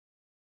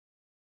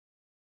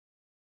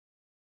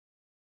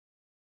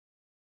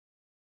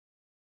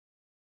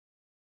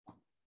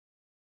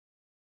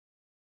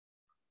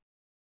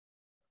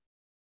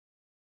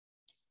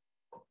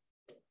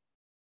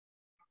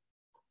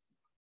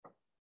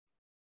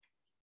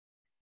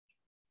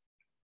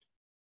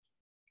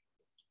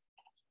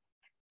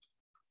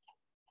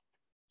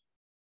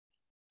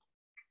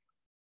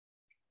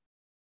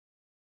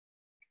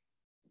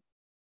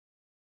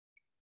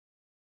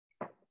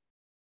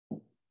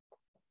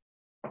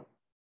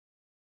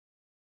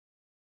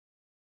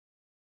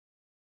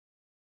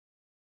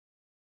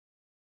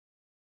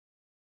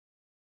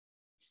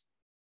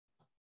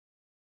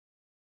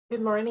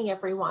Good morning,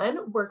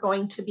 everyone. We're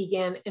going to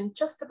begin in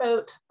just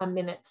about a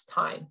minute's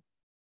time.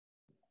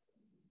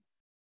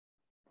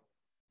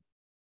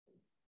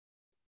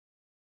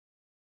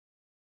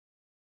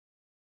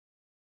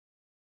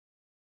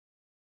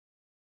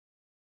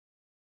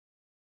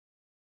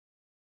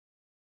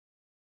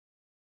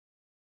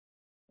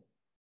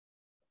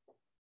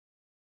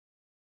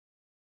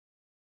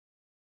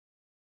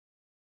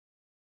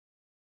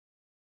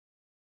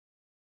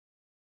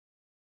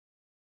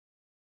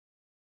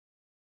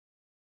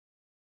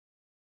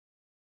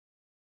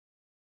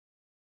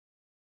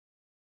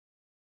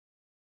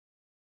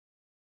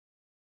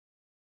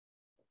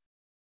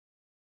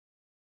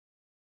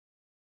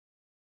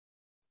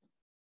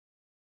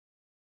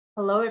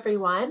 Hello,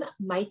 everyone.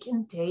 Mike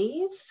and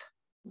Dave,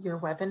 your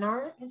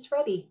webinar is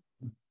ready.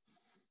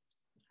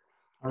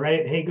 All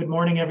right. Hey, good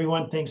morning,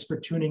 everyone. Thanks for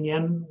tuning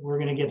in. We're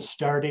going to get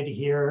started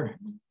here.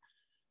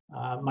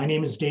 My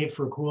name is Dave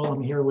Ferkul.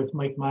 I'm here with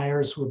Mike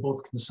Maiers. We're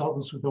both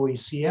consultants with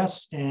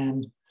OECS,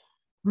 and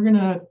we're going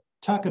to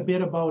talk a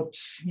bit about,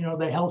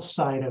 the health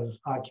side of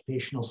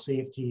occupational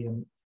safety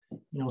and,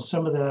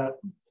 some of the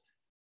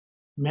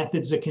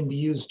methods that can be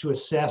used to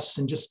assess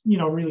and just,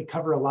 really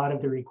cover a lot of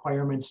the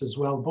requirements as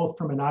well, both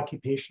from an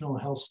occupational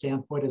health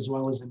standpoint as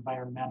well as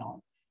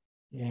environmental.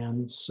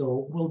 And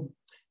so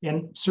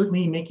and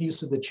certainly make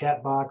use of the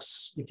chat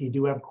box. If you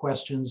do have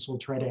questions, we'll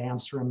try to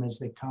answer them as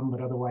they come, but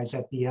otherwise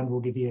at the end,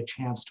 we'll give you a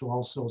chance to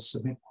also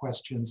submit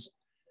questions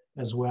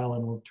as well,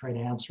 and we'll try to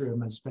answer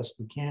them as best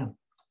we can.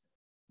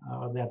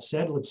 That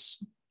said,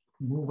 let's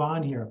move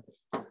on here.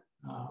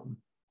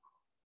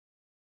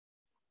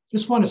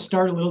 Just want to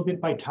start a little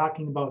bit by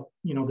talking about,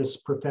 this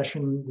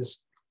profession,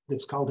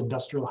 that's called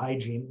industrial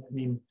hygiene. I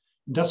mean,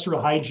 industrial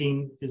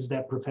hygiene is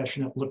that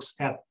profession that looks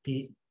at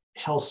the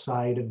health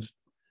side of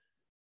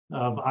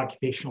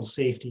occupational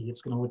safety.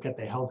 It's going to look at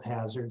the health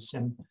hazards,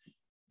 and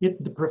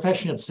the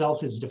profession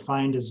itself is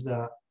defined as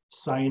the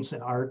science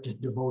and art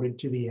devoted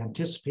to the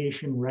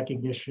anticipation,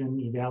 recognition,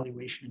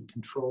 evaluation, and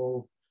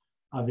control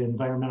of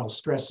environmental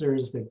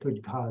stressors that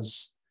could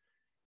cause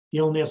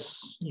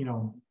illness,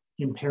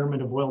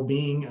 impairment of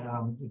well-being.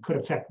 It could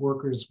affect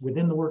workers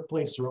within the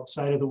workplace or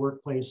outside of the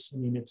workplace. I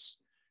mean, it's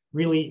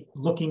really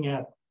looking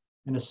at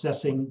and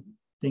assessing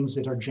things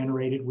that are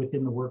generated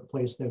within the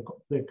workplace that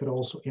could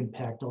also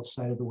impact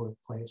outside of the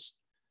workplace.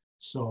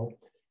 So,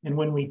 and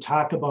when we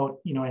talk about,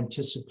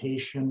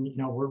 anticipation,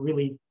 we're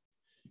really,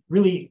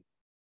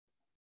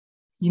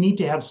 you need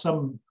to have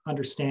some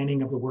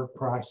understanding of the work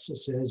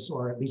processes,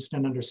 or at least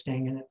an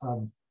understanding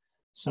of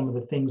some of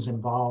the things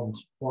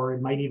involved. Or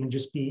it might even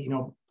just be,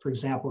 for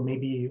example,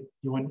 maybe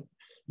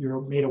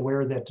you're made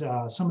aware that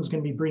someone's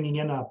going to be bringing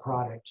in a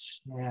product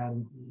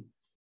and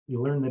you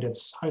learn that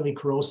it's highly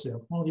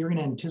corrosive. Well, you're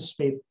going to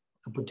anticipate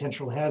a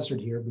potential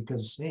hazard here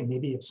because, hey,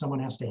 maybe if someone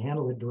has to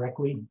handle it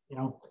directly,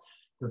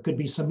 there could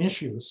be some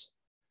issues.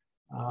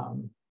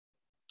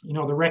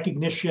 The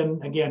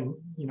recognition, again,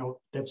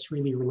 that's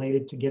really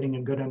related to getting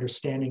a good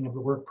understanding of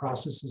the work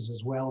processes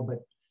as well. But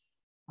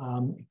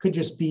it could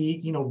just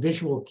be,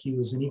 visual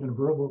cues and even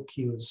verbal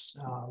cues.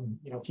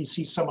 If you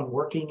see someone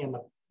working and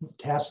the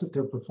task that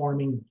they're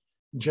performing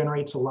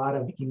generates a lot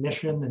of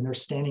emission and they're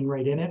standing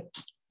right in it,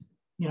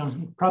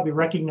 probably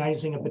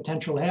recognizing a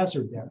potential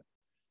hazard there.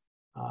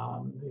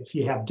 If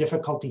you have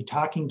difficulty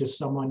talking to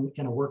someone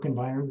in a work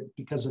environment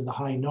because of the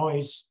high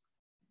noise,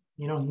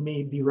 you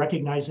may be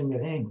recognizing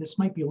that, hey, this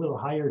might be a little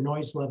higher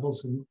noise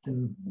levels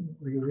than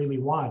we really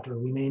want, or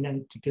we may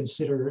need to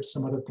consider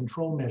some other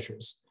control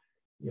measures.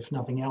 If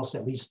nothing else,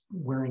 at least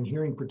wearing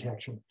hearing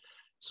protection.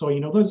 So,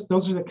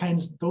 those are the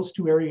kinds, those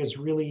two areas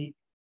really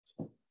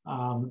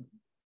are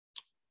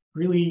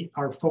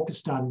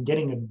focused on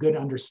getting a good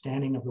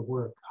understanding of the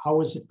work.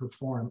 How is it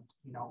performed?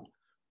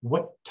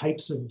 What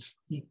types of,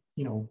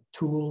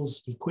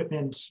 tools,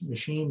 equipment,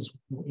 machines,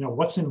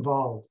 what's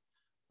involved?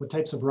 What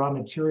types of raw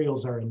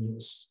materials are in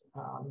use?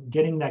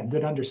 Getting that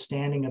good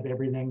understanding of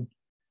everything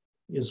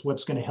is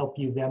what's going to help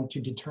you then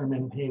to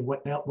determine, hey,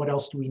 what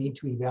else do we need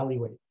to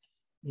evaluate?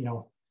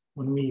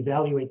 When we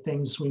evaluate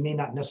things, we may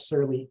not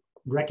necessarily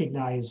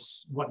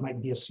recognize what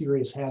might be a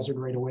serious hazard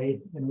right away.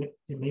 And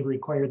it may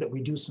require that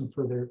we do some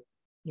further,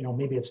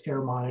 maybe it's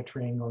air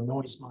monitoring or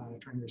noise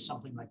monitoring or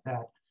something like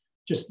that.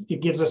 Just,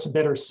 it gives us a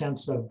better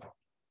sense of,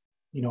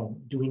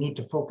 do we need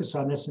to focus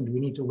on this, and do we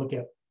need to look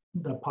at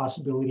the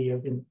possibility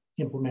of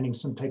implementing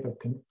some type of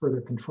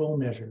further control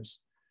measures?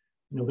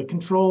 The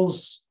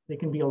controls, they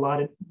can be a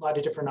lot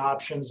of different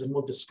options, and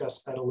we'll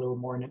discuss that a little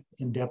more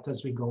in depth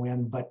as we go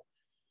in. But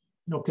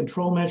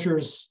control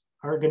measures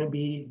are going to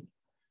be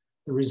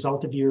the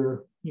result of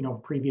your,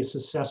 previous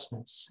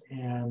assessments,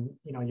 and,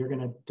 you're going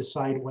to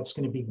decide what's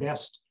going to be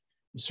best.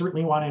 You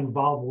certainly want to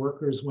involve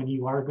workers when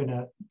you are going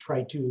to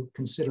try to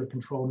consider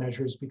control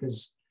measures,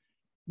 because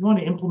you want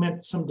to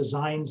implement some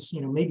designs,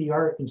 maybe you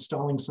are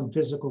installing some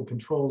physical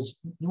controls.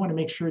 You want to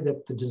make sure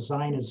that the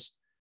design is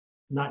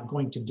not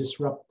going to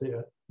disrupt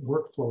the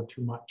workflow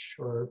too much,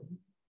 or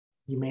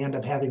you may end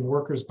up having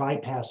workers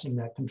bypassing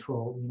that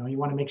control. You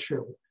want to make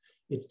sure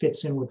it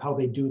fits in with how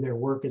they do their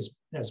work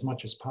as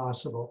much as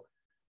possible.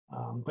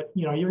 But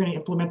you're going to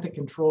implement the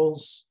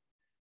controls,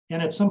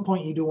 and at some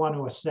point you do want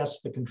to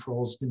assess the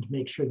controls and to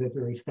make sure that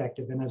they're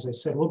effective. And as I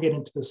said, we'll get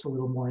into this a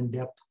little more in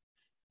depth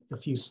a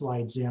few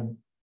slides in.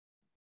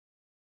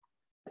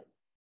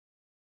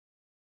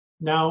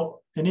 Now,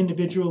 an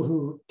individual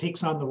who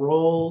takes on the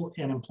role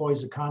and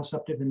employs the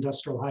concept of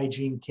industrial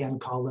hygiene can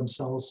call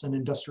themselves an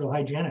industrial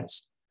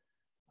hygienist.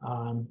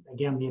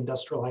 Again, the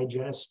industrial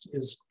hygienist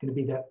is going to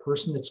be that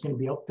person that's going to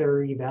be out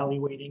there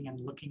evaluating and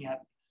looking at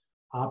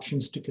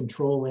options to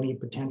control any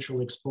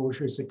potential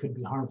exposures that could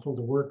be harmful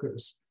to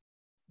workers.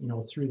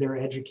 Through their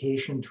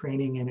education,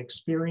 training, and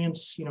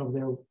experience,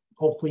 they're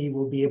hopefully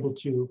will be able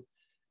to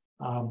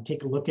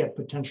take a look at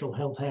potential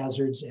health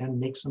hazards and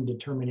make some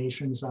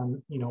determinations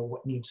on,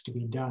 what needs to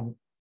be done.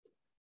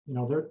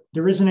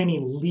 There isn't any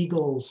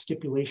legal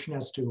stipulation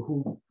as to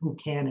who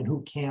can and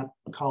who can't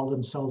call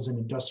themselves an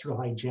industrial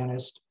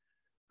hygienist.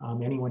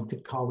 Anyone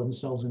could call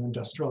themselves an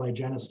industrial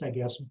hygienist, I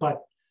guess. But,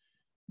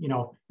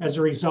 as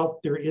a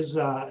result, there is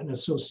an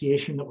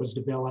association that was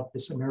developed,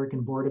 this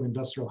American Board of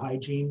Industrial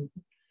Hygiene.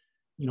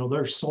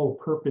 Their sole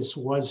purpose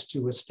was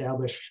to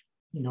establish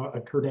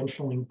a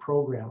credentialing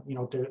program,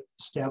 to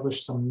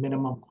establish some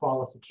minimum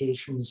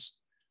qualifications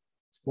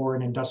for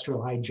an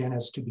industrial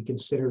hygienist to be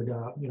considered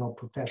a,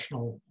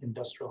 professional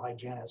industrial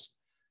hygienist.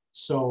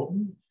 So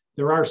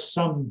there are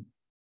some,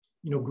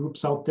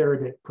 groups out there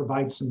that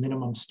provide some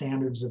minimum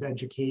standards of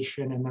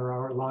education, and there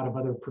are a lot of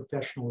other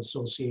professional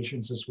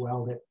associations as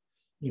well that,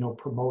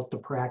 promote the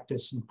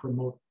practice and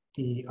promote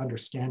the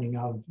understanding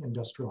of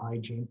industrial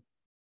hygiene.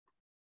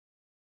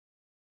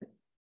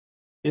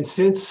 And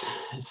since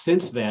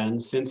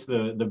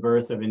the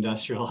birth of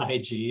industrial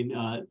hygiene,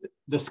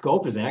 the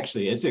scope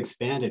it's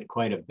expanded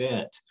quite a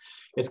bit.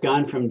 It's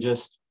gone from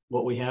just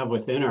what we have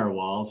within our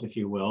walls, if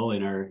you will,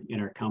 in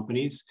our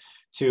companies,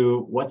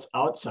 to what's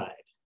outside.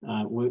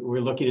 We're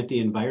looking at the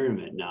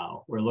environment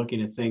now. We're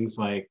looking at things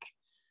like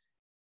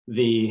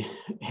the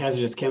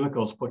hazardous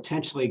chemicals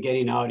potentially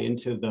getting out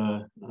into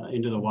the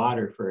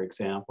water, for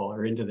example,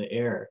 or into the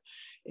air.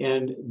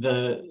 And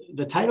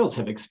the titles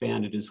have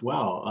expanded as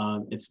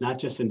well. It's not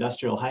just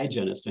industrial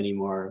hygienist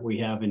anymore. We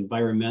have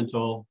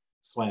environmental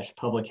 /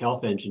 public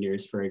health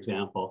engineers, for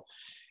example,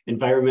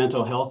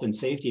 environmental health and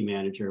safety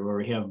manager, where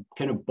we have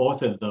kind of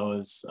both of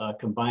those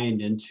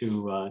combined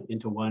into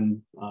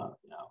one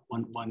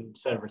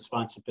set of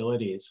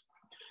responsibilities.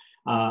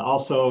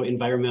 Also,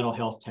 environmental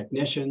health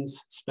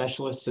technicians,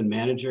 specialists, and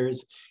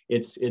managers.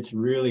 It's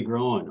really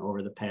grown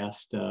over the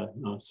past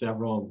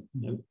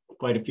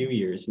quite a few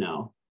years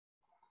now.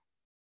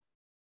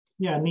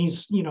 Yeah, and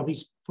these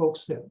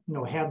folks that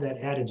have that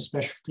added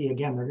specialty,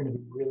 again, they're going to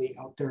be really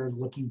out there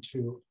looking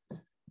to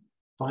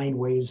find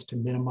ways to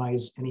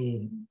minimize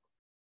any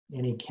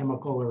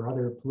chemical or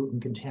other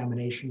pollutant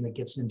contamination that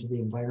gets into the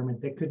environment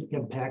that could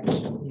impact,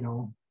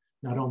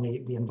 not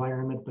only the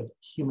environment but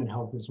human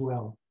health as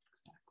well.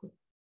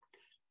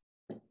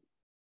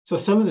 So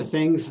some of the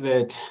things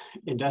that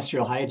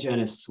industrial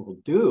hygienists will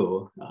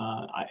do,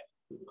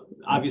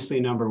 obviously,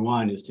 number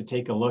one is to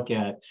take a look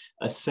at,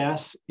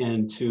 assess,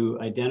 and to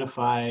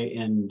identify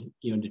and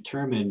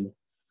determine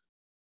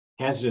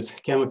hazardous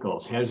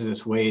chemicals,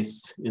 hazardous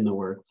wastes in the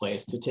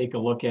workplace. To take a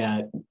look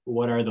at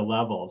what are the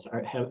levels.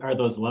 Are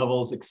those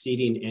levels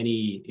exceeding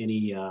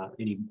any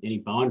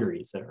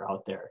boundaries that are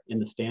out there in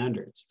the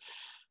standards?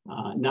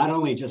 Not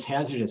only just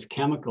hazardous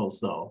chemicals,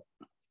 though,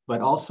 but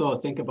also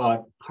think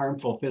about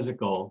harmful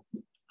physical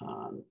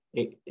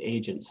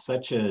agents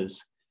such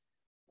as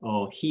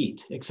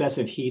heat,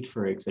 excessive heat,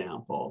 for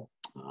example.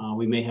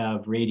 We may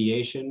have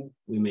radiation,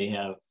 we may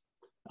have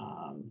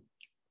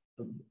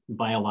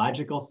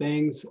biological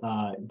things,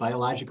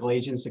 biological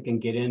agents that can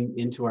get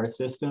into our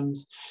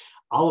systems.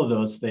 All of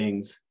those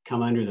things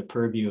come under the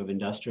purview of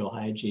industrial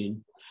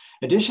hygiene.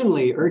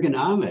 Additionally,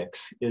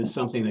 ergonomics is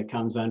something that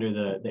comes under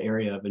the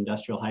area of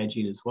industrial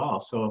hygiene as well.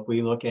 So if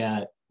we look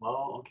at,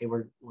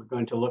 we're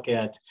going to look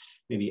at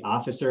maybe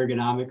office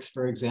ergonomics,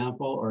 for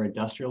example, or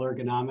industrial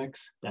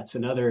ergonomics. That's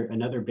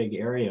another big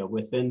area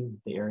within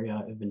the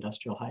area of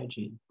industrial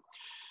hygiene.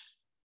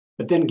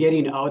 But then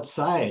getting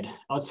outside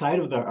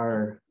of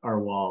our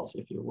walls,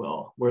 if you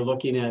will, we're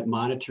looking at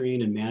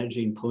monitoring and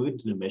managing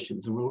pollutant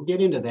emissions. And we'll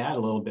get into that a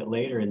little bit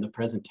later in the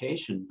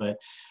presentation, but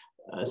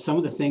some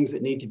of the things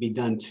that need to be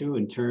done too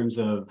in terms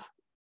of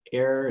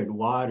air and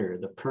water,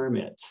 the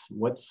permits,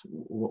 what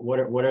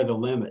are the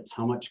limits?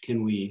 How much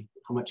can we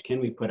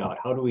put out?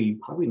 How do we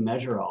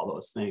measure all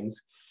those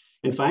things?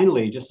 And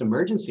finally, just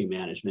emergency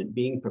management,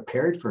 being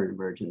prepared for an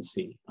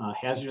emergency,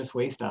 hazardous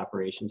waste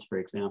operations, for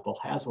example,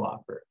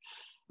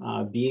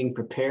 HAZWOPER, being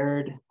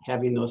prepared,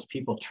 having those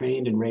people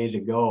trained and ready to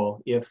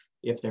go if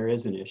there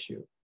is an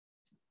issue.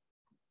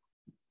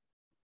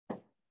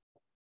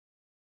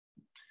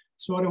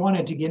 So what I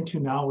wanted to get into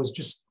now was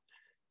just,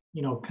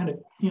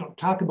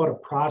 talk about a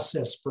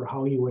process for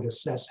how you would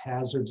assess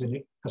hazards and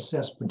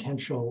assess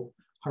potential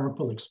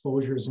harmful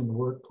exposures in the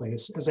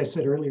workplace. As I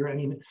said earlier, I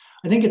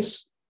think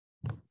it's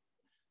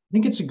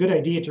a good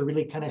idea to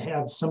really kind of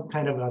have some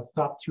kind of a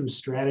thought through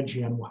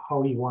strategy on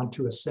how you want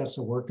to assess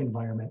a work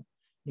environment.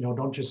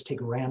 don't just take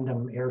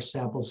random air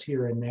samples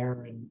here and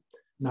there and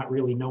not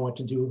really know what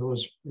to do with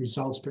those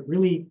results, but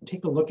really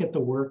take a look at the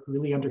work,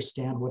 really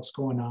understand what's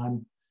going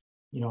on.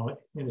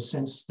 In a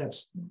sense,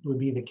 would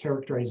be the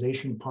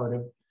characterization part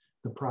of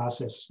the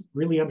process.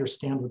 Really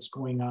understand what's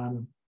going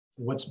on,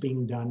 what's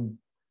being done.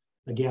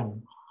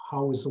 Again,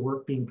 how is the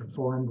work being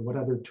performed? What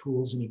other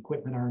tools and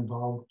equipment are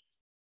involved?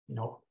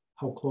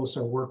 How close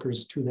are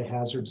workers to the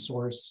hazard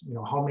source?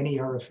 How many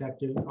are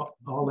affected?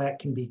 All that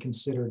can be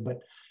considered, but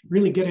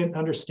really get an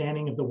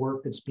understanding of the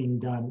work that's being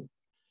done,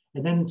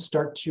 and then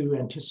start to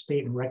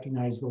anticipate and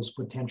recognize those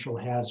potential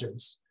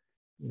hazards.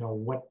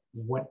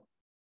 What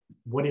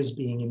is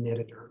being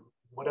emitted, or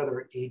what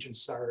other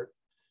agents are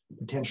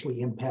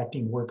potentially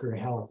impacting worker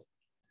health.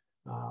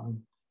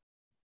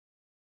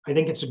 I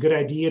think it's a good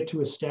idea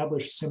to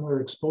establish similar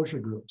exposure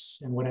groups.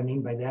 And what I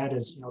mean by that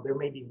is, there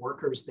may be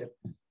workers that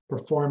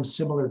perform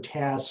similar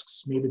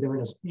tasks. Maybe they're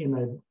in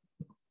a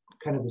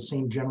kind of the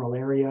same general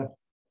area,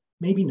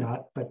 maybe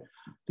not, but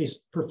they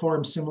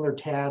perform similar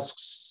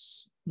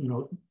tasks,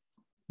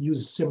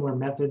 use similar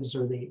methods,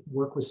 or they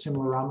work with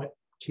similar raw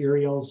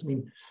materials. I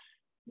mean,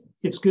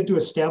 it's good to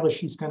establish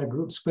these kind of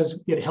groups because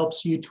it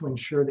helps you to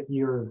ensure that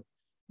you're,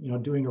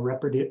 doing a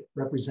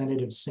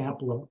representative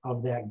sample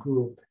of that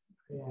group,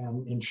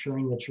 and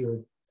ensuring that you're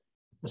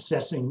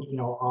assessing,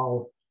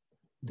 all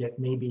that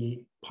may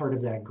be part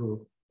of that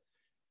group.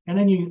 And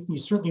then you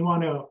certainly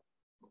want to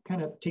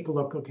kind of take a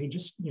look, okay,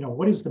 just,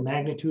 what is the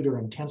magnitude or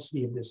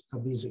intensity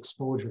of these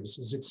exposures?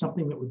 Is it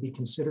something that would be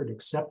considered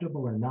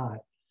acceptable or not?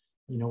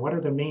 What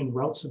are the main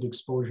routes of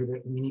exposure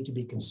that we need to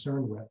be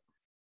concerned with?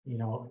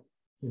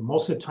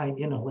 Most of the time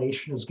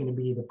inhalation is going to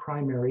be the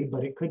primary,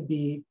 but it could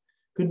be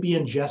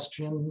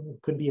ingestion,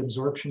 it could be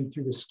absorption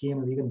through the skin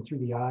or even through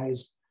the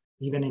eyes,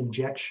 even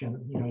injection.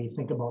 You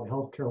think about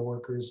healthcare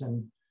workers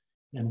and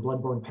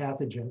bloodborne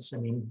pathogens. I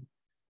mean,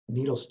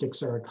 needle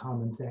sticks are a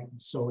common thing.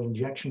 So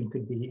injection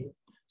could be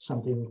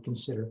something to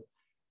consider.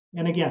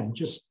 And again,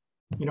 just,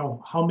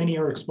 how many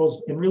are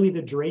exposed, and really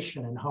the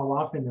duration and how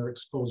often they're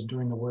exposed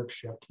during the work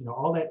shift.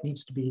 All that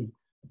needs to be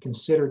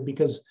considered,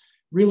 because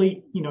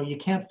really, you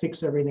can't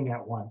fix everything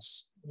at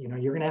once. You're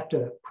going to have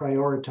to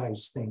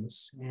prioritize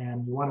things,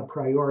 and you want to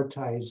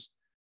prioritize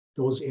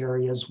those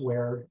areas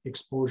where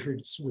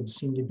exposures would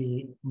seem to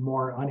be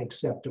more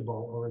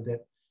unacceptable, or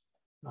that,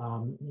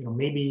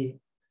 maybe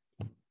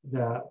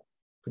the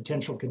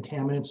potential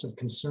contaminants of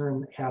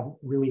concern have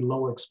really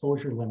low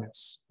exposure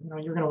limits.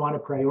 You're going to want to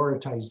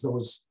prioritize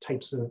those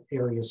types of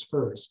areas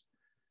first.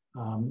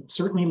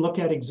 Certainly look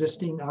at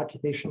existing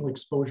occupational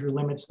exposure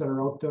limits that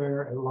are out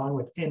there, along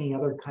with any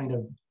other kind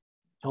of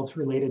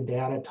health-related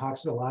data,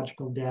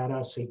 toxicological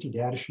data. Safety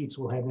data sheets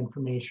will have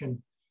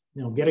information.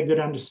 Get a good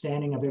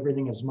understanding of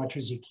everything as much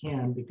as you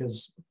can,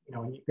 because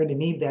you're going to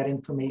need that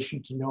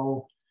information to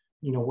know,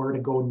 where to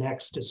go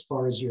next as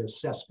far as your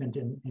assessment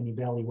and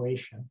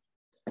evaluation.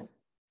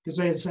 Because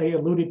as I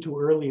alluded to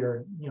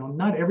earlier,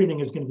 not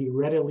everything is going to be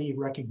readily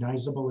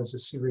recognizable as a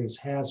serious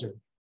hazard.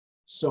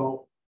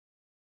 So,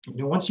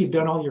 once you've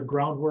done all your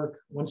groundwork,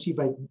 once you've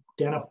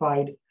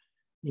identified,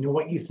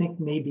 what you think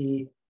may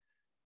be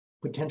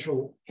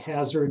potential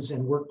hazards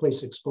and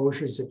workplace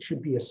exposures that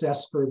should be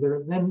assessed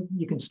further, then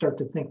you can start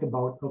to think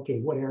about, okay,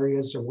 what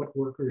areas or what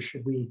workers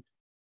should we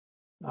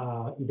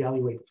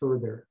evaluate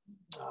further?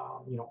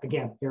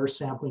 Again, air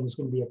sampling is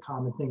going to be a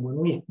common thing.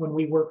 When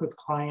we work with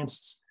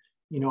clients,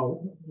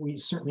 we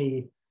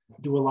certainly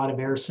do a lot of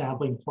air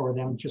sampling for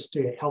them just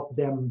to help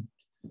them,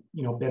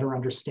 better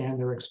understand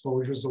their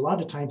exposures. A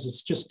lot of times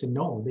it's just to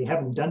know. They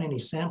haven't done any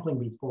sampling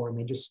before, and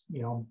they just,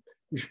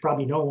 we should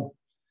probably know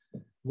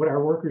what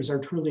our workers are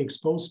truly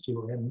exposed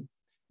to. And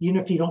even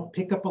if you don't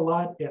pick up a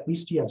lot, at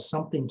least you have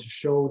something to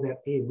show that,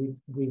 hey,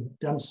 we've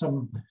done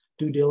some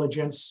due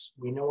diligence.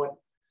 We know what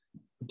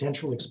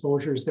potential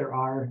exposures there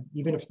are,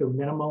 even if they're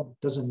minimal,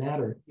 it doesn't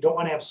matter. You don't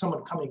want to have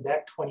someone coming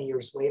back 20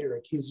 years later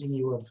accusing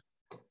you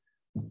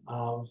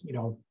of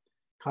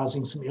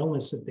causing some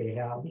illness that they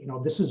have.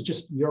 This is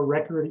just your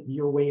record,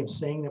 your way of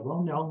saying that,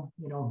 well, no,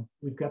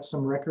 we've got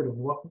some record of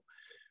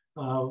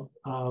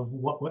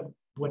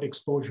what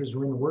exposures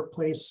were in the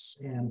workplace.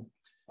 And,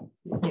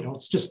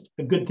 it's just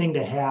a good thing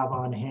to have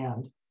on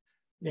hand.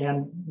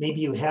 And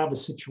maybe you have a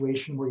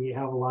situation where you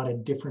have a lot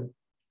of different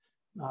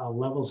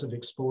levels of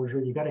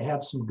exposure. You got to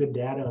have some good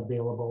data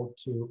available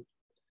to,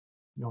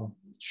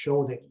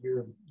 show that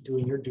you're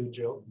doing your due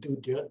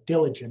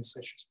diligence,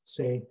 I should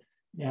say.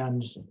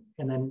 And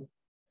then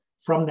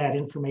from that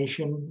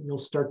information, you'll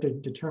start to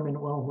determine,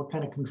 well, what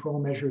kind of control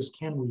measures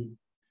can we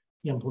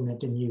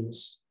implement and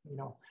use?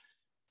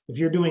 If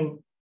you're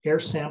doing air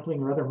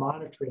sampling or other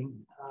monitoring,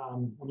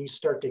 when you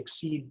start to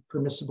exceed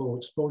permissible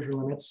exposure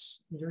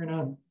limits, you're going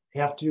to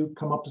have to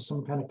come up with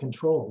some kind of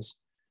controls.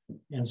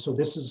 And so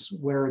this is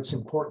where it's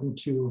important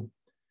to,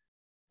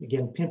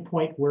 again,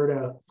 pinpoint where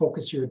to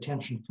focus your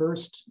attention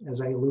first.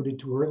 As I alluded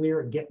to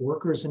earlier, get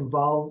workers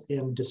involved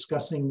in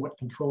discussing what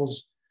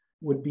controls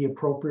would be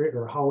appropriate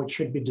or how it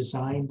should be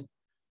designed.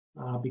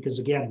 Because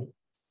again,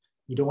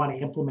 you don't want to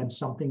implement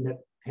something that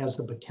has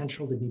the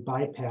potential to be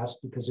bypassed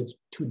because it's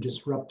too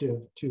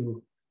disruptive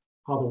to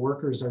how the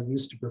workers are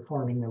used to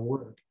performing their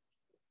work.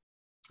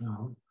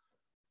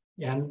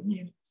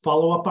 And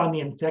follow up on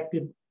the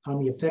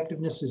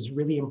effectiveness is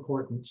really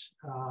important.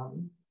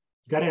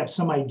 You got to have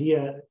some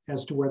idea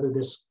as to whether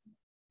this,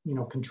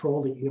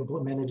 control that you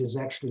implemented is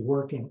actually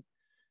working.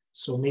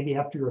 So maybe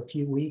after a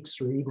few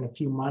weeks or even a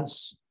few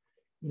months,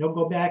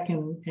 go back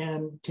and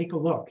take a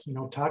look,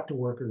 talk to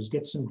workers,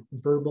 get some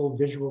verbal,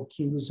 visual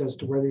cues as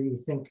to whether you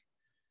think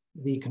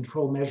the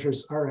control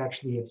measures are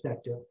actually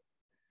effective.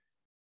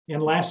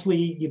 And lastly,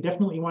 you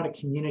definitely want to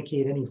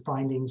communicate any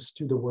findings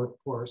to the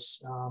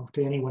workforce,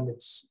 to anyone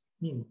that's,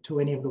 to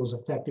any of those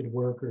affected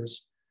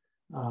workers.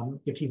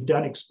 If you've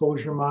done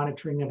exposure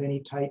monitoring of any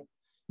type,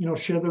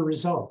 share the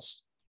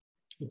results.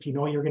 If you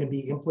know you're going to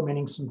be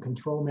implementing some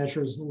control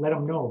measures, let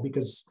them know,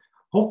 because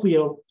hopefully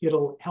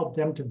it'll help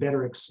them to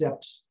better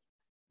accept,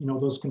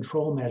 those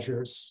control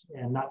measures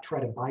and not try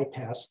to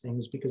bypass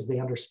things because they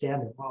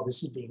understand that, wow,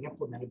 this is being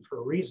implemented for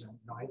a reason.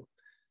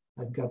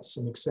 I've got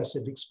some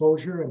excessive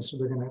exposure, and so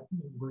we're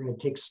gonna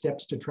take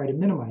steps to try to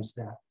minimize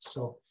that.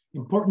 So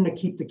important to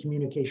keep the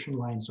communication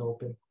lines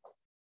open.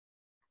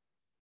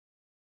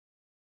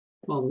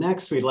 Well,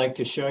 next we'd like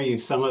to show you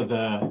some of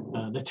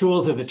the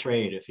tools of the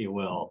trade, if you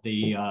will,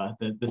 the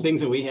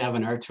things that we have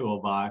in our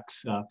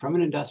toolbox from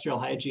an industrial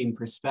hygiene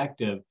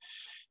perspective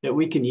that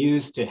we can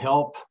use to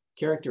help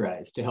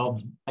characterize, to help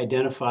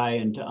identify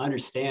and to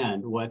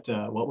understand what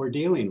we're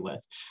dealing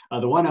with.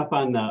 The one up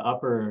on the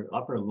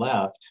upper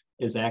left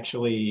is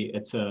actually,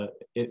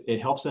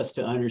 it helps us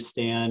to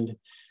understand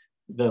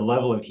the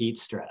level of heat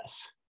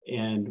stress.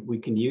 And we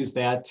can use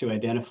that to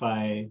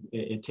identify,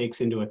 it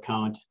takes into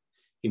account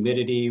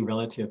humidity,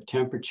 relative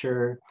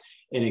temperature,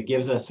 and it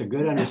gives us a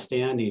good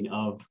understanding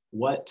of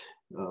what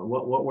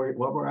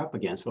we're up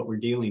against, what we're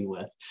dealing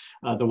with.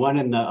 The one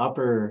in the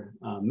upper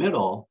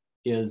middle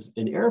is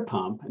an air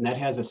pump, and that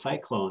has a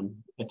cyclone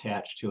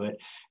attached to it.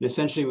 And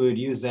essentially we would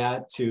use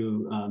that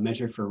to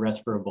measure for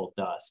respirable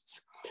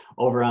dusts.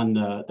 Over on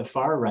the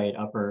far right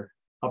upper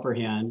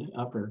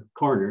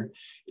corner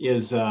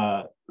is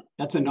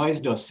that's a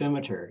noise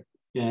dosimeter.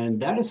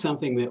 And that is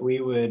something that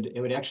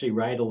it would actually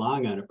ride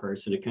along on a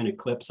person. It kind of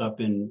clips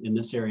up in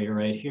this area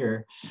right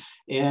here.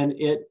 And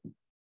it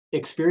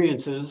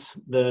experiences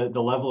the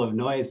level of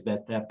noise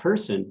that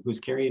person who's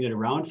carrying it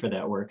around for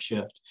that work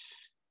shift.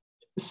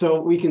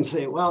 So we can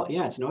say, well,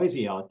 yeah, it's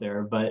noisy out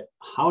there, but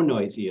how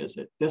noisy is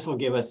it? This will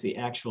give us the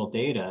actual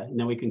data, and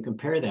then we can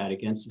compare that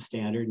against the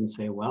standard and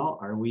say, well,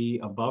 are we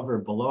above or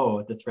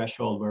below the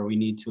threshold where we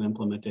need to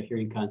implement a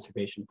hearing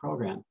conservation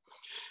program?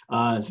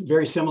 It's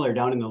very similar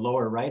down in the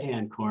lower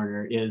right-hand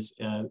corner is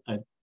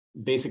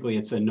basically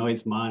it's a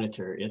noise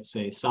monitor. It's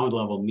a sound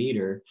level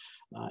meter.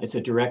 It's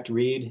a direct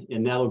read,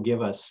 and that'll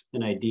give us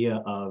an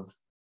idea of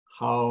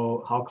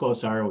how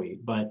close are we.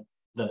 But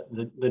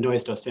the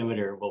noise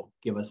dosimeter will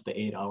give us the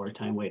 8-hour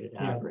time weighted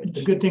average.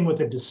 The good thing with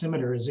the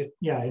dosimeter is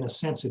in a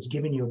sense, it's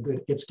giving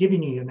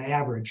you an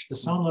average. The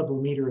sound level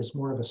meter is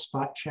more of a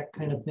spot check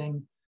kind of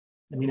thing.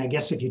 I mean, I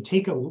guess if you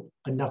take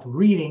enough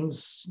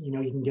readings, you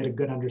can get a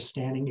good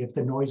understanding. If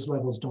the noise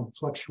levels don't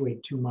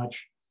fluctuate too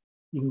much,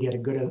 you can get a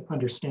good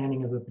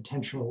understanding of the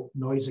potential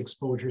noise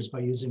exposures by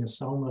using a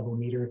sound level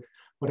meter.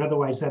 But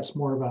otherwise, that's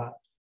more of a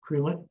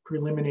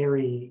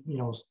preliminary,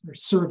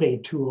 survey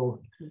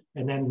tool.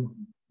 And then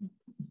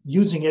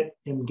using it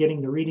and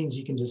getting the readings,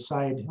 you can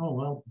decide, oh,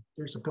 well,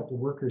 there's a couple of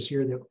workers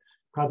here that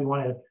probably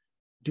want to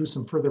do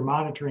some further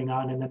monitoring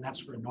on, and then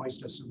that's where a noise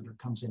dosimeter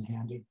comes in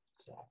handy.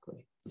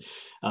 Exactly.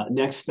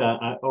 Next,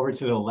 over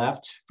to the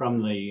left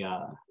from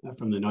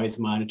the noise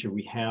monitor,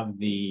 we have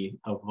a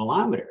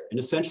velometer. And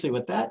essentially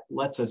what that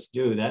lets us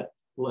do, that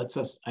lets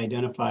us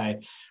identify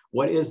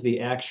what is the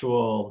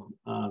actual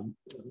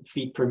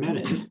feet per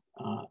minute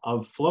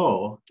of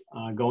flow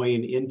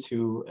going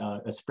into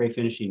a spray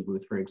finishing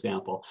booth, for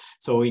example.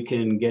 So we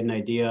can get an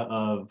idea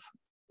of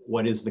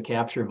what is the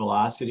capture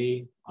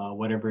velocity,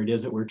 whatever it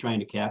is that we're trying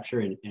to capture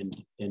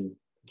and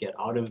get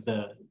out of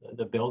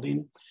the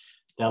building.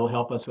 That'll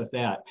help us with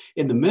that.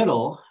 In the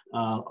middle,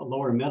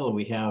 lower middle,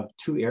 we have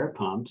 2 air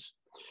pumps.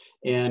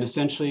 And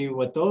essentially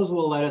what those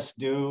will let us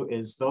do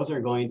is those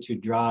are going to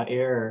draw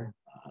air,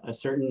 a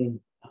certain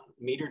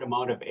metered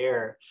amount of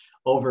air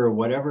over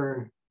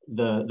whatever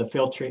the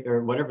filtrate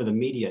or whatever the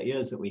media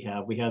is that we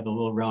have. We have the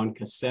little round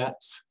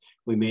cassettes.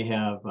 We may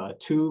have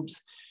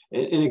tubes.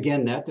 And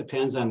again, that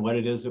depends on what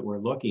it is that we're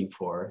looking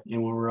for.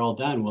 And when we're all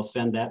done, we'll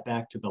send that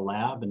back to the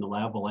lab, and the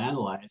lab will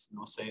analyze, and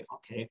they'll say,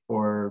 okay,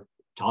 for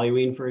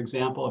toluene, for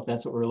example, if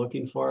that's what we're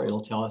looking for,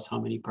 it'll tell us how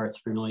many parts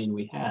per million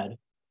we had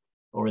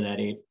over that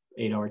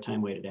 8-hour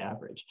time weighted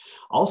average.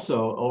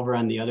 Also, over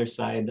on the other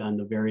side, on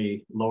the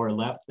very lower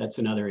left, that's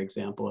another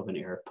example of an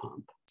air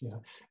pump. Yeah,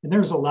 and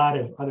there's a lot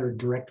of other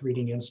direct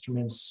reading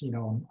instruments.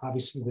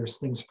 Obviously there's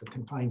things for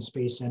confined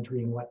space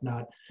entry and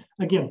whatnot.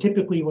 Again,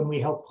 typically when we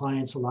help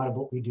clients, a lot of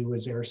what we do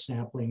is air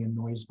sampling and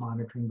noise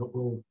monitoring, but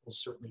we'll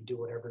certainly do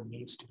whatever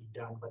needs to be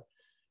done. But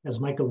as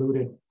Mike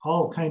alluded,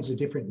 all kinds of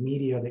different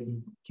media that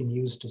you can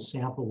use to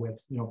sample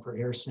with, for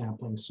air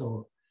sampling.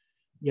 So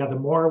yeah, the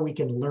more we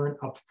can learn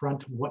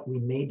upfront what we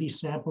may be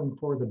sampling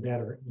for, the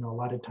better. You know, a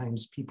lot of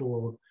times people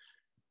will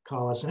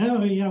call us and,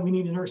 oh yeah, we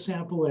need an earth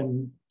sample,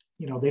 and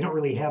you know, they don't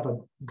really have a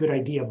good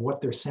idea of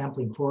what they're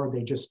sampling for.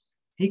 They just,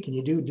 hey, can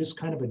you do just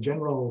kind of a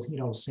general, you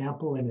know,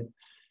 sample? And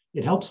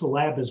it helps the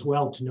lab as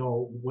well to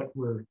know what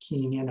we're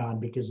keying in on,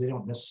 because they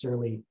don't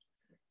necessarily,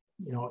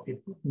 you know,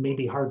 it may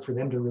be hard for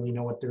them to really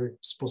know what they're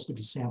supposed to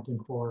be sampling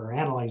for, or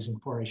analyzing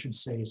for, I should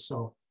say.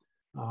 So,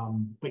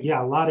 but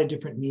yeah, a lot of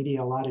different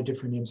media, a lot of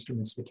different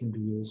instruments that can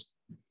be used.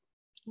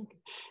 Okay.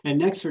 And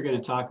next, we're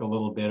going to talk a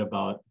little bit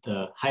about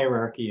the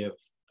hierarchy of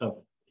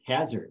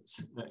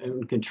hazards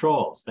and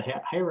controls. The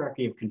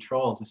hierarchy of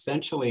controls,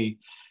 essentially,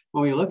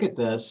 when we look at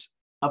this,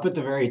 up at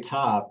the very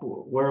top,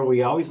 where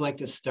we always like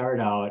to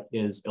start out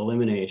is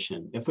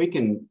elimination. If we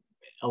can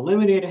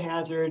eliminate a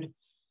hazard,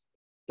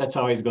 that's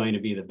always going to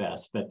be the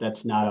best, but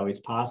that's not always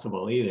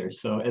possible either.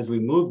 So as we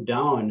move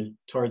down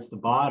towards the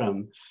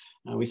bottom,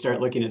 we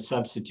start looking at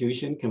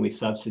substitution. Can we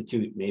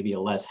substitute maybe a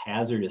less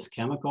hazardous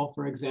chemical,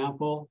 for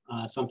example,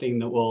 something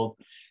that will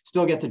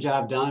still get the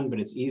job done, but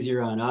it's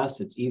easier on us,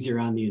 it's easier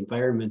on the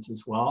environment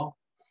as well.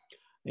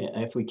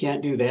 If we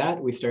can't do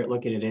that, we start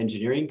looking at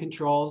engineering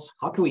controls.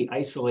 How can we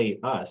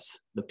isolate us,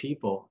 the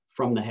people,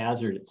 from the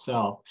hazard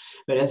itself?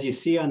 But as you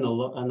see on the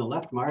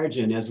left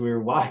margin, as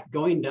we're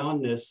going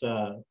down this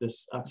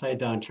upside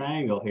down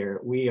triangle here,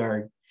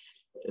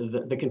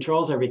 the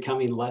controls are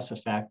becoming less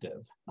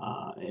effective.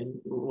 And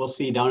we'll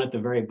see down at the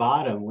very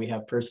bottom, we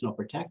have personal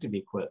protective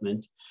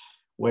equipment,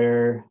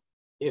 where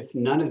if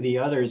none of the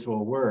others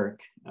will work,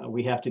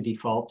 we have to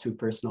default to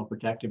personal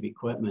protective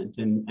equipment.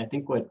 And I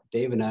think what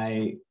Dave and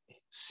I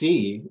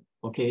see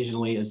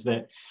occasionally is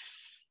that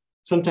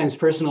sometimes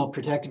personal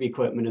protective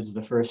equipment is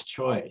the first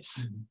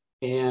choice.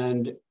 Mm-hmm.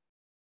 And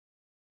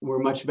we're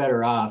much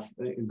better off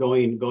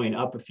going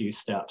up a few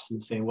steps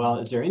and say, well,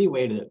 is there any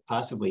way to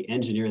possibly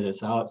engineer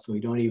this out so we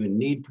don't even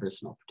need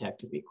personal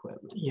protective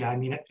equipment? Yeah, I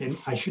mean, and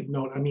I should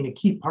note, I mean, a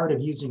key part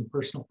of using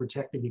personal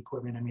protective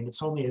equipment, I mean,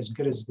 it's only as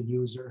good as the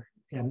user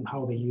and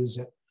how they use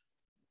it.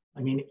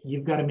 I mean,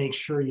 you've got to make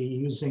sure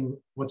you're using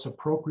what's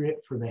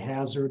appropriate for the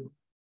hazard.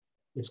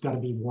 It's got to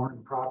be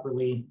worn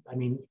properly. I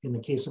mean, in the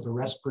case of a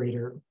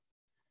respirator,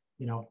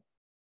 you know,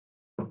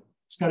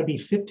 it's got to be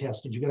fit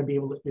tested. You got to be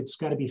able to, it's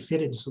got to be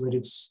fitted so that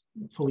it's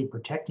fully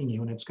protecting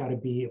you, and it's got to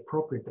be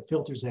appropriate. The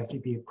filters have to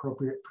be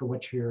appropriate for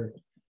what you're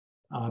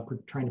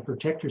trying to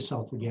protect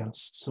yourself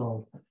against.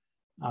 So,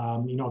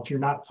 you know, if you're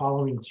not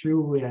following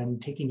through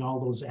and taking all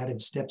those added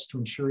steps to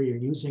ensure you're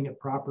using it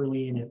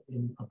properly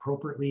and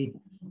appropriately,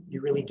 you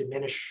really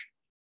diminish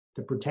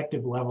the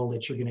protective level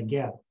that you're going to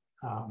get.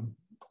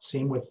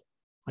 Same with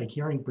like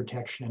hearing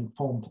protection and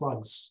foam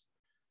plugs.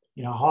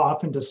 You know, how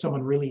often does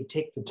someone really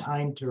take the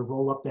time to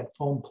roll up that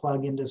foam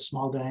plug into a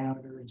small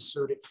diameter,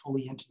 insert it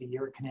fully into the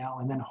ear canal,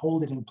 and then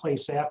hold it in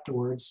place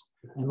afterwards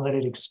and let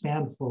it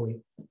expand fully?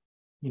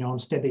 You know,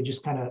 instead they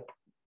just kind of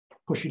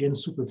push it in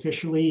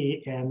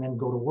superficially and then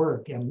go to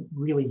work. And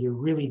really, you're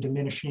really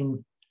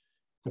diminishing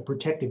the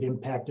protective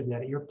impact of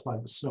that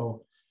earplug.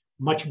 So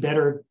much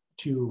better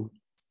to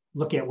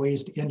look at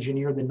ways to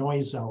engineer the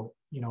noise out,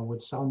 you know,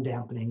 with sound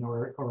dampening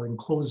or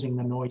enclosing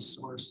the noise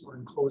source or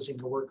enclosing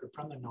the worker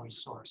from the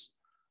noise source.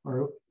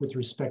 Or with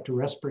respect to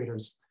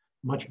respirators,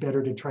 much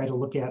better to try to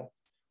look at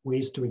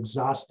ways to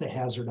exhaust the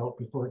hazard out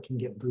before it can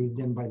get breathed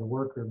in by the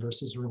worker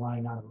versus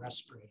relying on a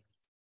respirator.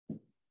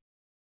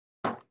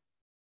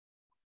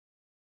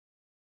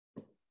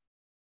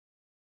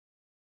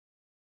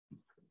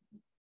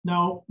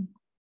 Now,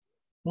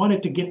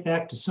 wanted to get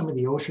back to some of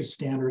the OSHA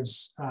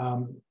standards.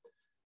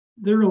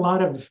 There are a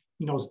lot of,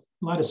 you know,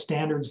 a lot of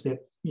standards that,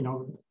 you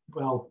know,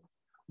 well,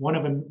 one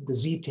of them, the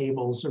Z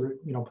tables, or,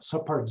 you know,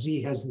 subpart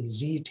Z has these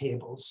Z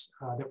tables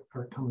that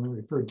are commonly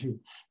referred to.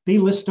 They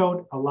list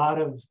out a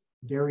lot of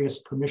various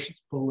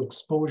permissible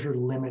exposure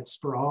limits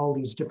for all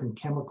these different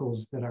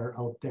chemicals that are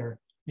out there.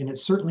 And it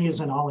certainly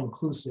isn't all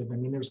inclusive. I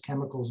mean, there's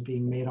chemicals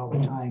being made all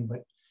the time,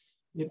 but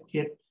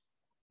it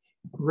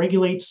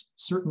regulates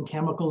certain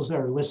chemicals that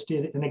are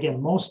listed. And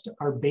again, most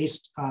are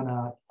based on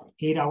a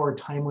 8-hour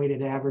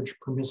time-weighted average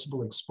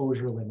permissible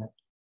exposure limit.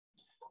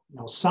 You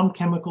know, some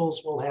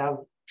chemicals will have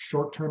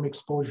short-term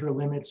exposure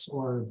limits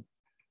or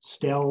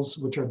STELs,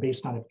 which are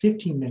based on a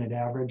 15-minute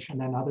average,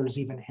 and then others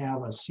even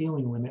have a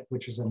ceiling limit,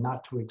 which is a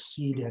not to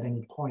exceed at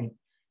any point.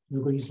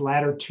 These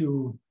latter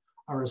two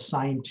are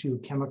assigned to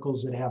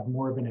chemicals that have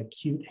more of an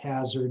acute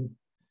hazard,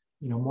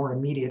 you know, more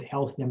immediate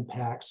health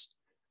impacts.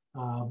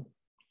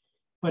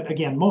 But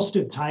again, most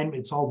of the time,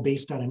 it's all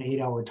based on an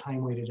 8-hour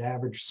time-weighted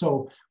average.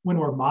 So when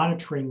we're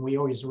monitoring, we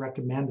always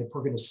recommend, if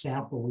we're going to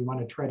sample, we want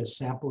to try to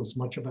sample as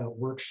much of a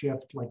work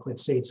shift. Like,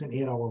 let's say it's an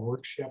 8-hour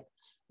work shift.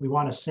 We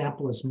want to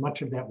sample as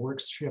much of that work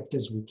shift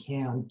as we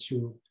can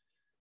to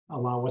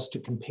allow us to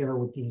compare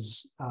with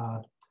these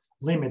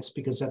limits,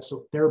 because that's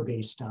what they're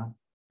based on.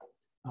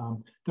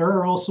 There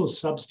are also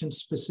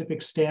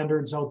substance-specific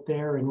standards out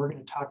there, and we're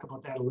going to talk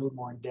about that a little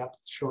more in depth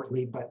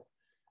shortly. But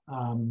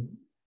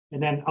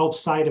And then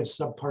outside of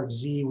subpart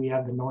Z, we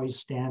have the noise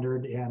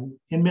standard. And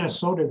in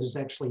Minnesota, there's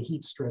actually a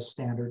heat stress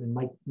standard. And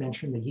Mike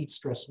mentioned the heat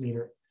stress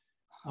meter.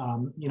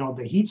 You know,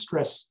 the heat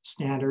stress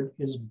standard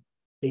is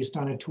based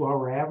on a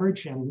 2-hour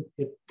average, and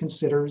it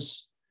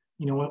considers,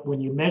 you know,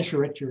 when you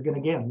measure it, you're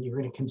going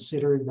to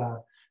consider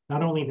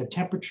not only the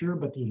temperature,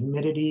 but the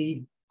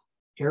humidity,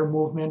 air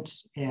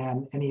movement,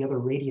 and any other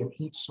radiant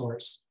heat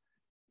source.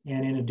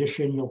 And in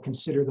addition, you'll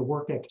consider the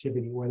work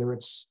activity, whether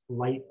it's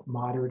light,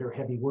 moderate, or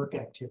heavy work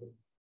activity.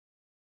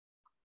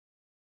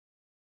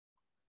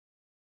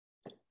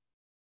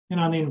 And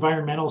on the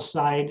environmental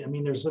side, I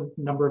mean, there's a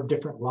number of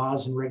different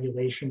laws and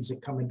regulations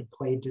that come into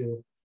play to,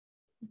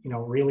 you know,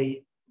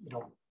 really, you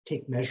know,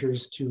 take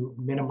measures to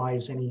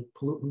minimize any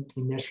pollutant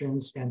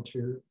emissions and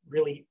to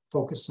really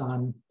focus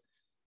on,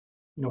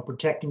 you know,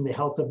 protecting the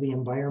health of the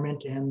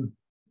environment and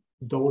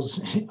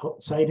those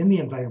outside in the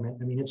environment.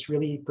 I mean, it's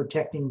really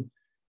protecting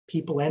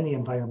people and the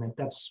environment.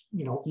 That's,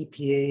 you know,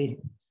 EPA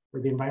or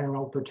the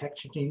Environmental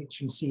Protection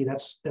Agency,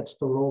 that's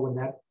the role in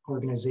that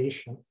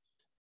organization.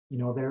 You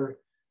know, they're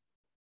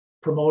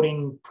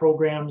promoting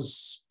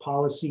programs,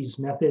 policies,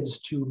 methods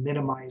to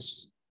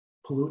minimize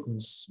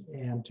pollutants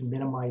and to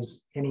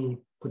minimize any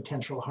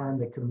potential harm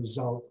that can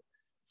result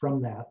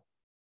from that.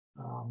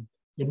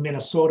 In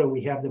Minnesota,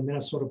 we have the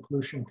Minnesota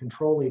Pollution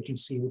Control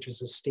Agency, which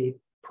is a state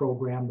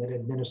program that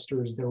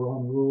administers their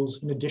own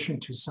rules in addition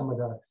to some of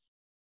the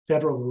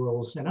federal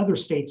rules. And other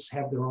states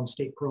have their own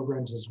state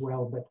programs as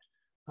well. But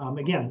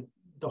again,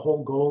 the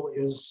whole goal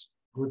is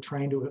we're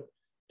trying to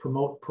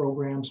promote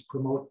programs,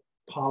 promote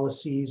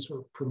policies,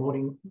 or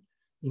promoting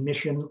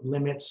emission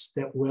limits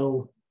that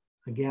will,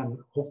 again,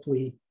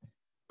 hopefully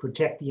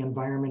protect the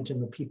environment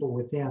and the people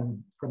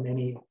within from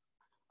any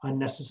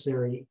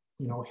unnecessary,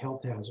 you know,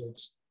 health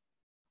hazards.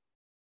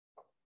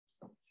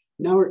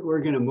 Now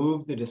we're going to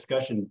move the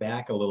discussion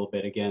back a little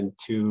bit again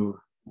to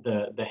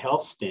the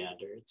health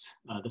standards.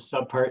 The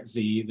subpart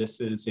Z,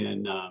 this is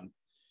in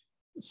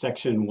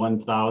section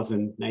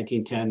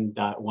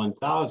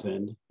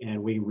 1910.1000,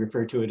 and we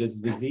refer to it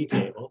as the Z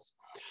tables.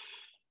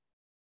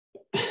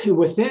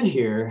 Within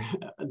here,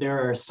 there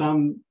are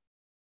some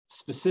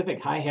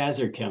specific high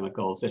hazard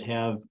chemicals that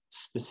have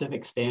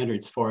specific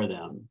standards for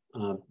them.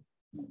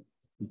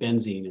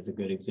 Benzene is a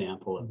good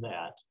example of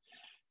that.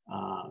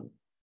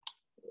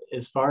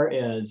 As far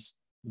as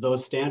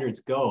those standards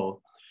go,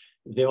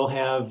 they'll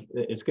have,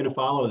 it's going to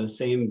follow the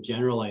same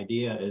general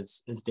idea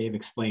as Dave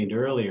explained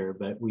earlier,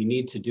 but we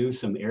need to do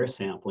some air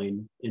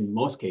sampling in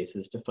most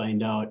cases to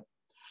find out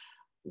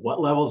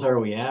what levels are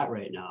we at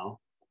right now,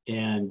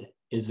 and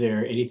is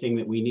there anything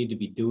that we need to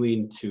be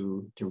doing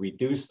to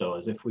reduce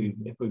those if we've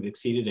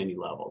exceeded any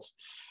levels.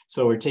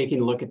 So we're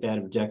taking a look at that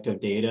objective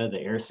data.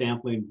 The air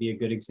sampling would be a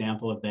good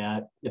example of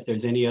that. If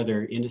there's any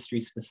other industry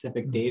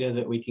specific data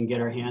that we can get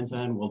our hands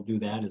on, we'll do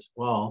that as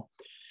well.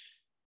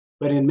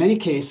 But in many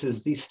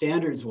cases, these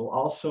standards will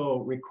also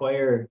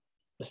require,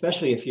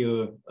 especially if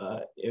you're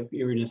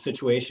in a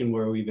situation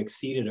where we've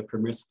exceeded a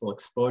permissible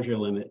exposure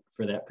limit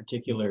for that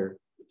particular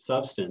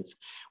substance,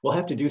 we'll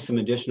have to do some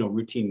additional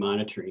routine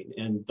monitoring.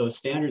 And those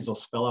standards will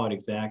spell out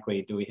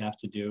exactly, do we have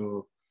to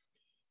do,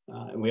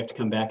 and we have to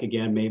come back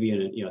again, maybe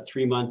in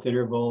 3-month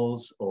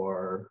intervals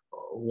or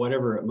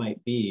whatever it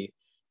might be,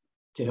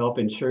 to help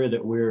ensure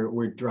that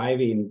we're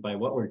driving by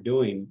what we're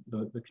doing,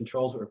 the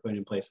controls that we're putting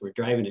in place, we're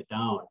driving it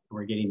down.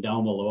 We're getting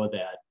down below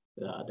that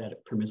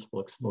permissible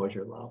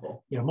exposure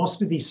level. Yeah,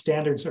 most of these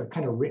standards are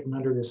kind of written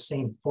under the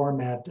same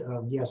format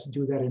of, yes,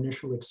 do that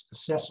initial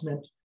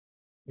assessment,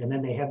 and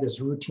then they have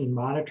this routine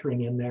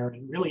monitoring in there.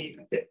 And really,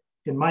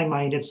 in my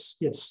mind, it's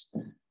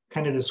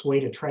kind of this way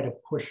to try to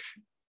push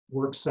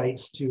work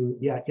sites to,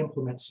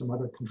 implement some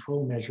other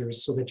control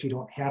measures so that you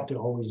don't have to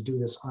always do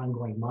this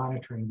ongoing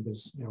monitoring,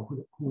 because,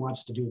 who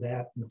wants to do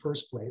that in the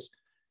first place?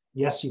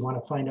 Yes, you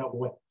want to find out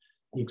what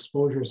the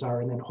exposures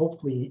are, and then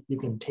hopefully you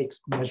can take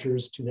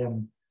measures to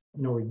them,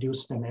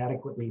 reduce them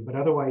adequately. But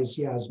otherwise,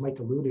 as Mike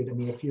alluded, I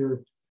mean, if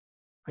you're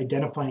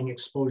identifying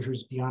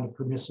exposures beyond a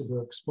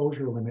permissible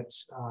exposure limit,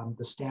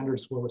 the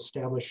standards will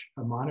establish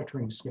a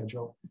monitoring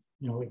schedule.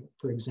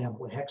 For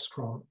example,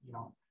 hexchrome,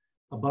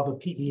 above a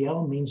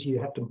PEL means you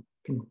have to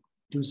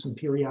do some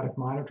periodic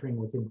monitoring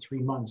within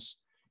 3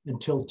 months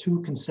until two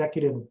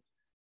consecutive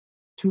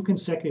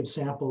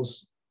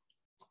samples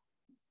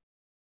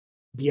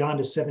beyond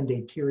a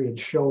 7-day period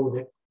show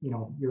that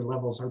your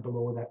levels are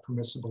below that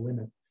permissible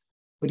limit.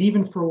 But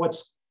even for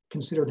what's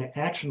considered an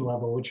action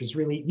level, which is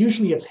really,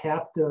 usually it's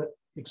half the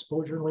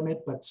exposure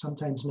limit, but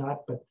sometimes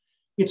not, but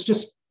it's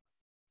just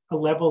a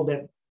level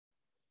that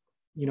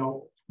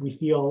we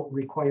feel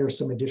requires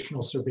some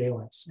additional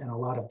surveillance, and a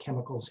lot of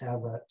chemicals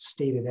have a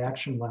stated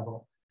action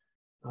level.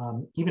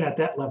 Even at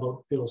that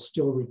level, it'll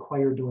still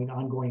require doing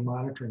ongoing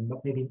monitoring,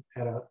 but maybe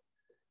at a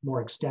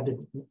more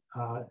extended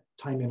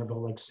time interval,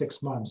 like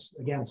 6 months.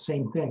 Again,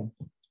 same thing.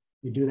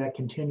 You do that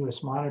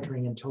continuous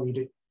monitoring until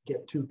you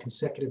get 2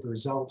 consecutive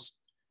results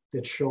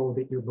that show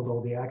that you're below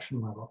the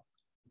action level.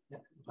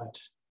 But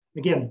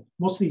again,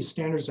 most of these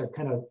standards are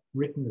kind of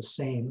written the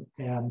same.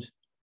 And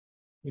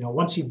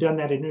once you've done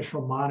that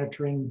initial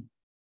monitoring,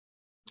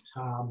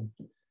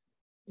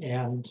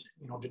 and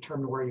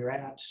determine where you're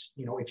at.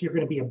 If you're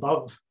going to be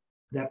above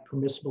that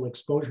permissible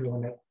exposure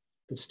limit,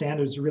 the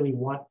standards really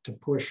want to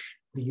push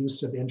the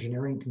use of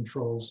engineering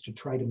controls to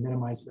try to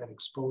minimize that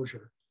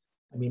exposure.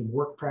 I mean,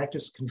 work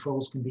practice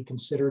controls can be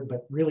considered,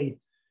 but really,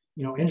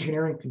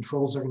 engineering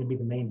controls are going to be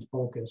the main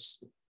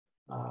focus.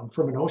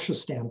 From an OSHA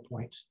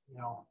standpoint,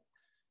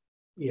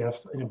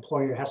 if an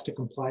employer has to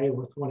comply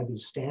with one of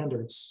these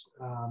standards,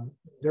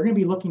 they're going to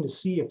be looking to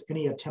see if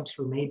any attempts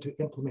were made to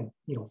implement,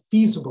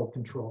 feasible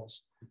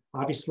controls.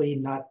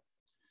 Obviously,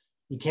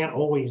 you can't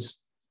always,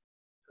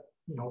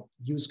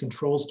 use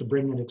controls to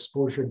bring an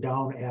exposure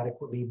down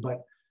adequately,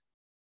 but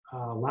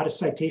a lot of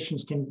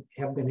citations can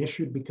have been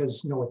issued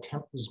because no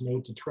attempt was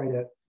made to try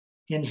to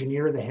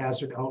engineer the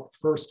hazard out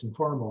first and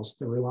foremost.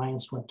 The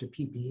reliance went to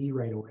PPE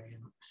right away,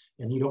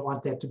 and you don't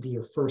want that to be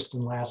your first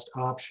and last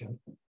option.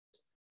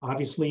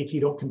 Obviously, if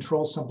you don't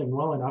control something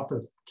well enough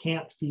or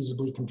can't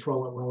feasibly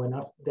control it well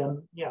enough,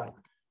 then yeah,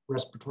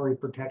 respiratory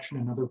protection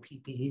and other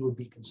PPE would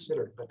be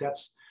considered. But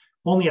that's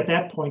only at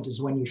that point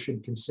is when you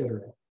should consider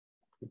it.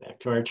 Back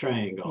to our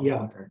triangle.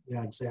 Yeah,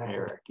 exactly.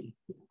 Hierarchy.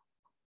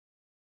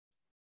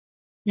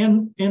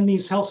 And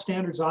these health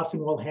standards often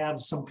will have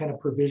some kind of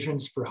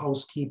provisions for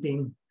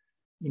housekeeping.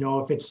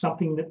 If it's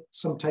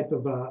some type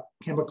of a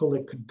chemical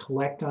that could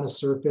collect on a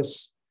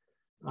surface,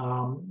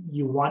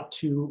 you want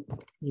to,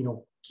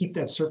 keep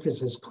that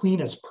surface as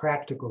clean as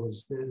practical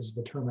is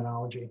the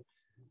terminology.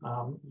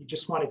 You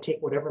just want to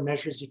take whatever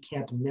measures you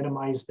can to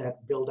minimize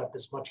that buildup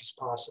as much as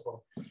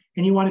possible.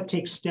 And you want to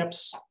take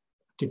steps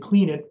to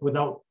clean it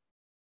without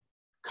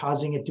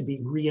causing it to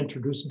be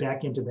reintroduced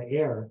back into the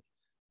air.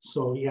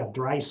 So yeah,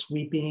 dry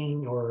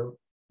sweeping or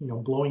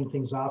blowing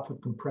things off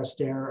with compressed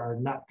air are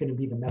not going to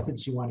be the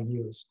methods you want to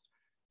use.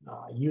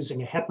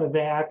 Using a HEPA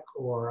vac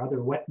or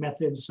other wet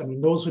methods, I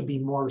mean, those would be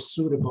more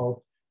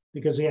suitable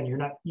because again, you're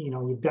not,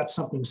 you've got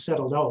something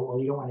settled out. Well,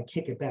 you don't want to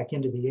kick it back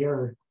into the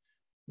air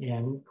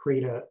and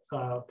create a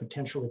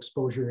potential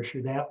exposure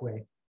issue that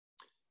way.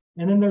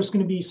 And then there's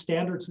going to be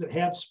standards that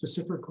have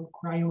specific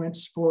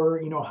requirements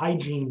for,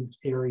 hygiene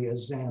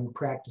areas and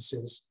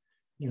practices.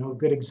 A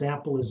good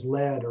example is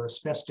lead or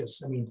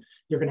asbestos. I mean,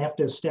 you're going to have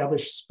to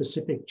establish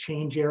specific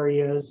change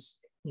areas.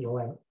 You'll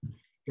have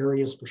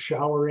areas for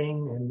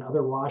showering and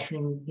other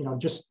washing,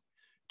 just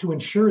to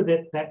ensure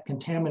that that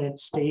contaminant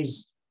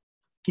stays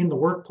in the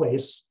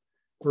workplace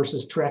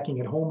versus tracking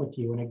it home with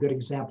you. And a good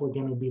example,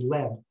 again, would be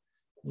lead.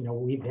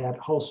 We've had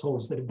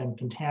households that have been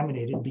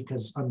contaminated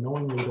because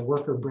unknowingly the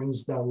worker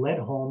brings the lead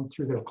home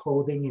through their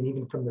clothing and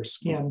even from their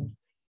skin,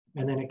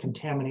 and then it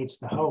contaminates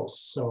the house.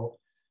 So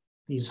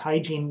these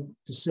hygiene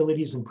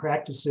facilities and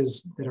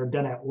practices that are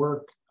done at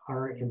work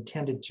are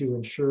intended to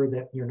ensure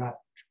that you're not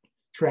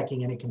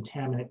tracking any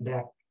contaminant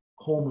back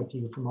home with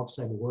you from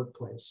outside the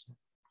workplace.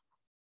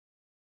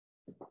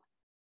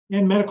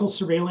 And medical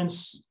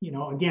surveillance,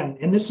 again,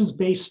 and this is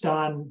based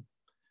on,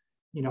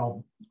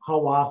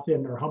 how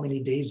often or how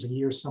many days a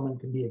year someone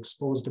can be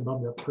exposed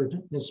above the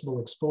permissible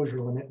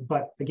exposure limit.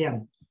 But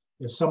again,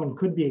 if someone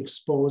could be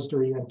exposed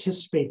or you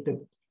anticipate that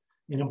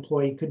an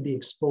employee could be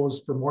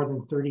exposed for more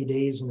than 30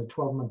 days in a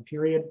 12-month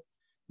period,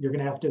 you're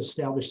going to have to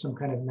establish some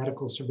kind of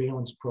medical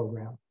surveillance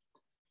program.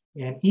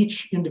 And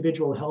each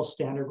individual health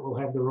standard will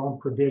have their own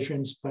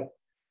provisions, but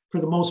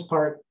for the most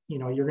part,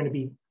 you're going to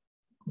be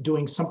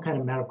doing some kind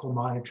of medical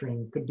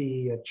monitoring. Could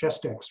be a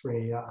chest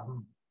x-ray,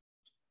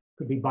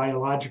 could be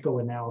biological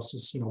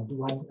analysis,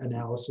 blood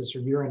analysis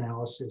or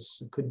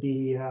urinalysis. It could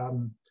be,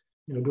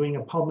 doing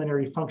a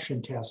pulmonary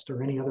function test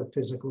or any other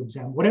physical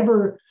exam,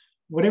 whatever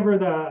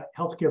the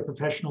healthcare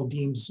professional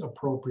deems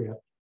appropriate.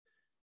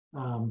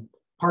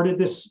 Part of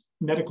this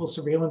medical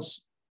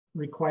surveillance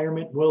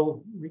requirement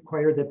will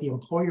require that the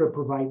employer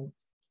provide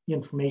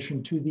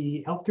information to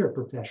the healthcare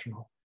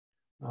professional.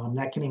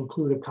 That can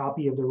include a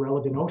copy of the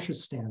relevant OSHA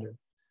standard.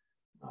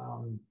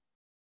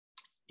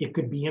 It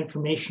could be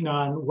information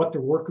on what the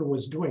worker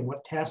was doing,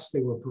 what tasks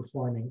they were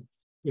performing,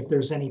 if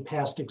there's any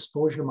past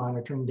exposure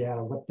monitoring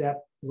data, what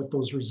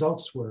those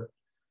results were.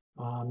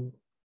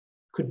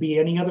 Could be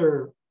any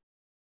other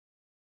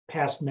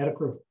past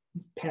medical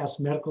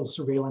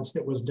surveillance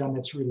that was done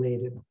that's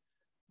related.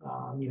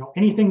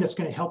 Anything that's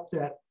going to help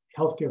that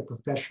healthcare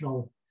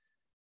professional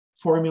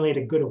formulate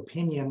a good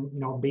opinion,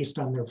 based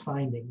on their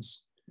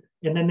findings.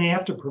 And then they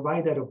have to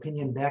provide that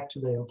opinion back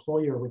to the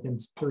employer within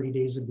 30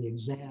 days of the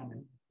exam.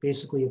 And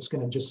basically, it's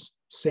going to just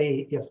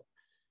say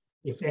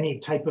if any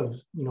type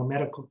of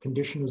medical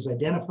condition was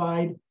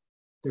identified,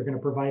 they're going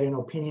to provide an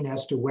opinion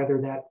as to whether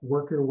that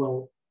worker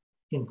will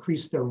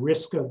increase their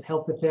risk of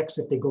health effects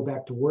if they go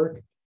back to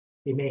work.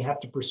 They may have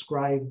to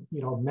prescribe,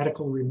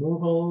 medical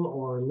removal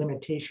or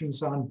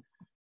limitations on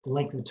the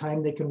length of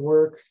time they can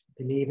work.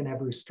 They may even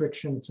have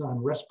restrictions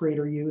on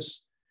respirator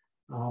use.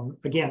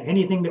 Again,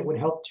 anything that would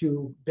help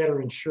to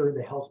better ensure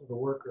the health of the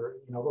worker,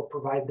 will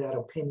provide that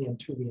opinion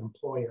to the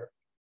employer.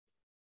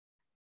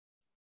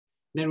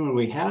 Then when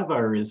we have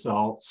our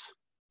results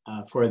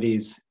for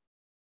these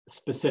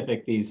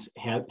specific, these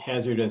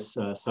hazardous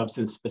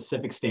substance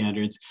specific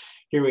standards.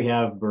 Here we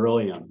have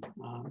beryllium.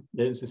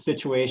 There's a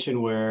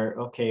situation where,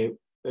 okay,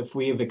 if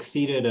we have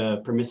exceeded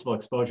a permissible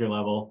exposure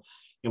level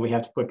and we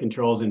have to put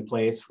controls in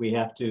place, we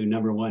have to,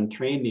 number one,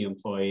 train the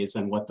employees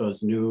on what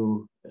those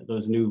new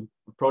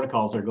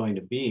protocols are going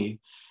to be.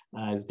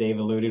 As Dave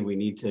alluded, we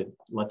need to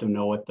let them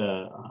know what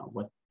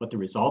the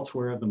results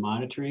were of the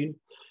monitoring,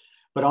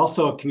 but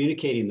also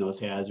communicating those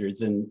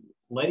hazards and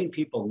letting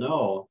people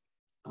know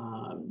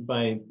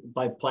by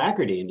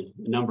placarding,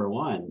 number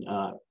one,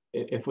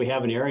 if we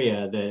have an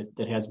area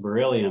that has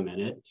beryllium in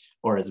it,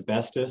 or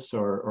asbestos,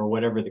 or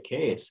whatever the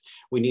case,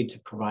 we need to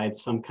provide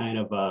some kind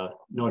of a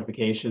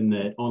notification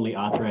that only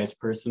authorized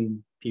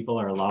people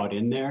are allowed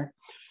in there.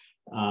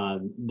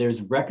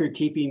 There's record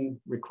keeping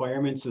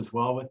requirements as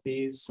well with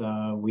these.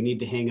 We need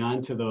to hang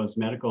on to those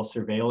medical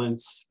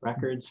surveillance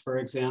records, for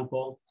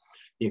example.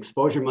 The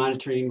exposure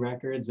monitoring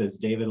records, as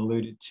David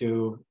alluded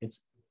to,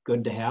 it's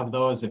good to have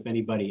those if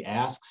anybody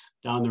asks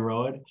down the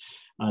road.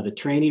 The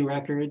training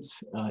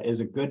records is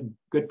a good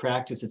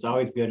practice. It's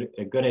always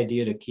a good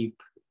idea to keep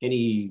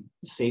any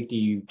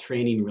safety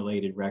training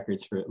related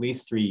records for at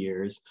least 3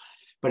 years.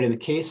 But in the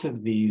case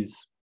of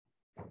these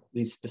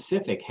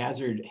specific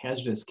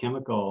hazardous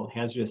chemical,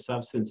 hazardous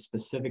substance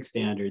specific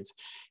standards,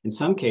 in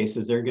some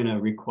cases, they're going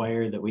to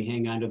require that we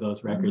hang on to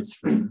those records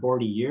for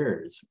 40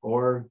 years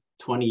or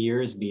 20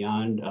 years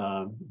beyond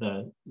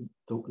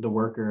the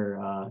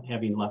worker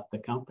having left the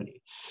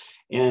company.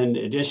 And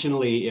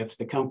additionally, if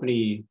the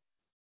company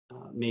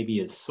maybe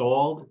is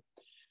sold,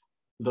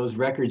 those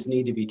records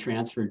need to be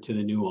transferred to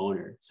the new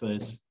owner. So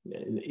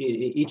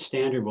each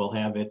standard will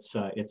have its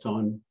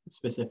own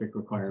specific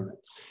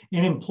requirements.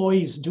 And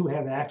employees do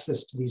have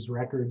access to these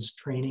records,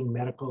 training,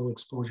 medical,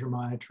 exposure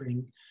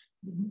monitoring,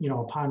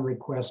 upon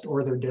request,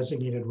 or their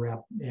designated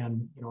rep,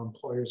 and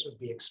employers would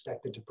be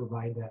expected to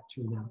provide that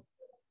to them.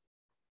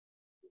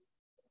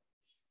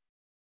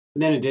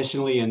 And then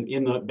additionally,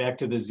 back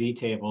to the Z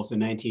tables in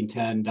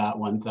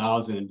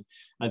 1910.1000,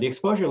 the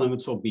exposure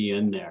limits will be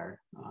in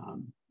there.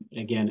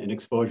 Again, an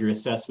exposure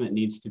assessment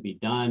needs to be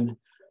done,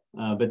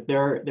 but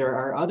there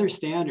are other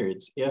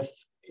standards. If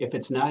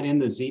it's not in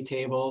the Z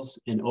tables,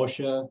 and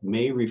OSHA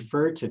may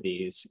refer to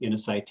these in a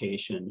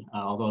citation,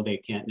 although they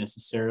can't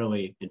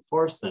necessarily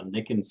enforce them,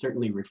 they can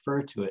certainly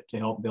refer to it to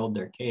help build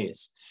their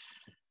case.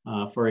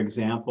 For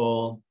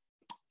example,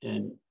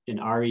 in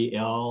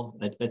REL,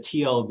 a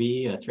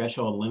TLV, a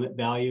threshold limit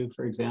value,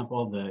 for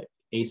example, the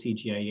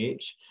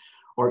ACGIH,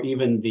 or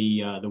even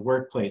the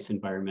workplace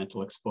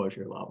environmental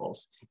exposure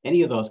levels.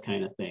 Any of those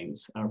kind of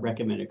things,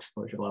 recommended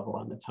exposure level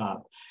on the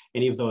top.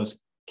 Any of those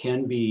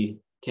can be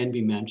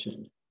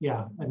mentioned.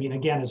 Yeah, I mean,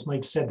 again, as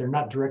Mike said, they're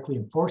not directly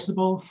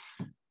enforceable,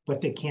 but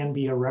they can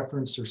be a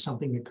reference or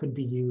something that could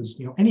be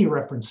used. Any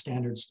reference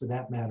standards for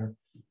that matter,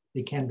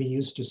 they can be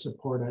used to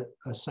support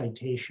a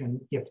citation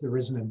if there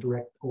isn't a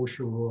direct OSHA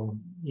rule,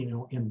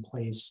 in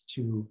place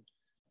to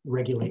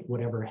regulate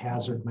whatever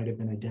hazard might have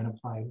been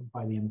identified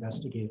by the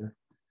investigator.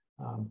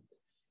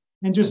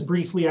 And just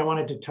briefly, I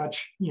wanted to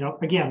touch,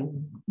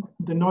 again,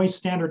 the noise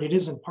standard, it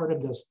isn't part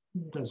of the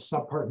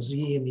subpart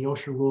Z in the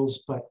OSHA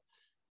rules, but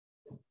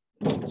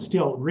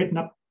still written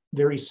up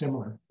very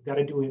similar. You've got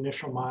to do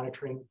initial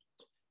monitoring.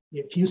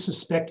 If you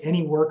suspect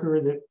any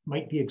worker that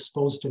might be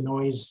exposed to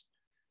noise,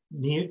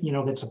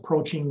 that's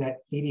approaching that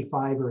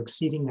 85 or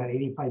exceeding that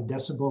 85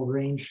 decibel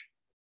range,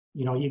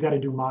 you got to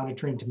do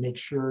monitoring to make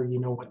sure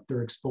what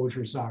their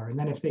exposures are. And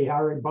then if they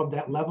are above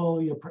that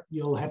level,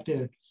 you'll have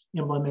to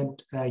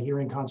implement a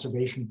hearing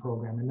conservation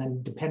program. And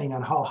then depending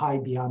on how high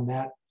beyond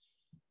that,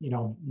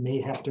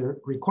 may have to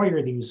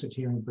require the use of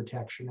hearing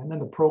protection. And then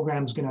the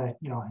program's going to,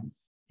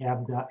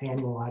 have the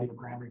annual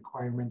audiogram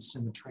requirements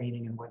and the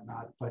training and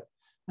whatnot. But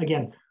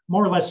again,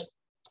 more or less,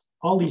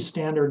 all these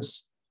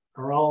standards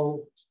are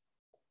all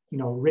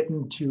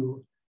written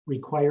to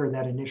require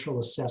that initial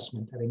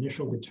assessment, that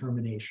initial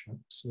determination,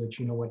 so that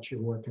you know what you're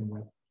working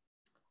with.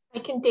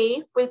 Mike and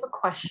Dave, we have a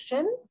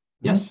question.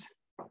 Yes.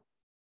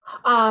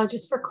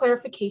 Just for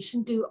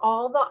clarification, do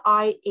all the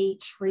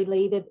IH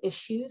related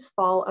issues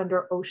fall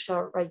under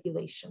OSHA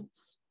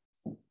regulations?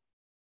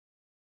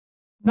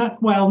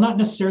 Not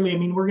necessarily. I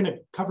mean, we're going to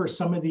cover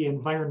some of the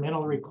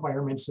environmental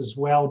requirements as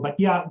well, but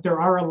yeah, there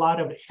are a lot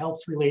of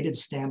health related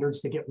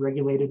standards that get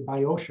regulated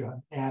by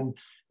OSHA, and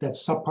that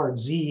subpart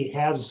Z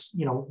has,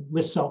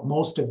 lists out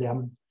most of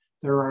them.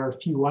 There are a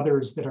few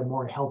others that are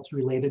more health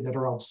related that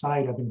are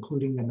outside of,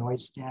 including the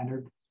noise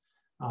standard.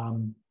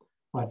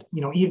 But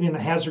even the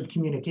hazard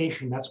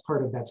communication, that's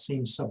part of that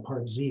same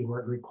subpart Z, where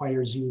it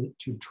requires you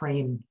to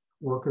train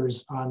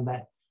workers on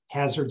the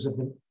hazards of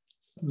the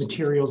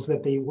materials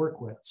that they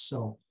work with.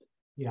 So,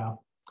 yeah.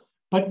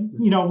 But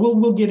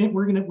we'll get it.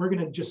 We're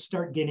gonna just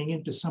start getting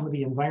into some of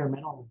the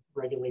environmental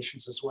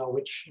regulations as well,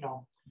 which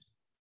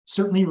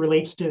certainly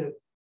relates to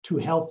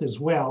health as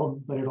well,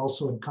 but it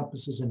also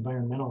encompasses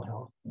environmental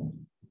health.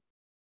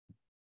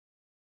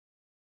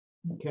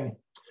 Okay.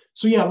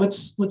 So yeah,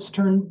 let's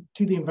turn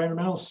to the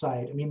environmental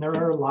side. I mean, there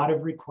are a lot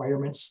of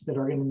requirements that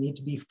are going to need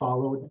to be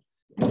followed.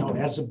 You know,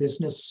 as a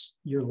business,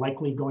 you're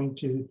likely going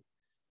to,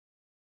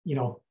 you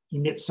know,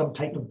 emit some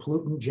type of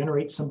pollutant,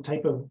 generate some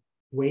type of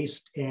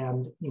waste.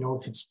 And, you know,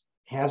 if it's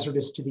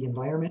hazardous to the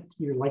environment,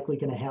 you're likely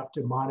going to have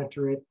to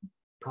monitor it,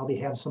 probably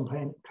have some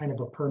kind of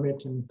a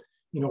permit. And,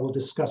 you know, we'll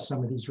discuss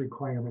some of these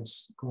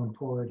requirements going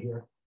forward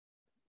here.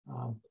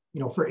 You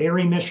know, for air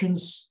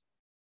emissions,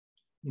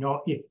 you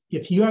know,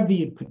 if you have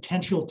the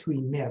potential to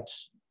emit,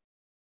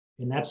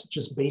 and that's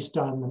just based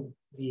on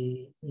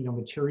the, you know,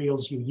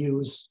 materials you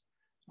use,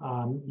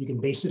 you can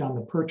base it on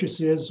the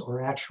purchases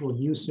or actual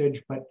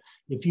usage, but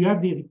if you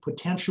have the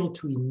potential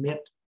to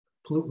emit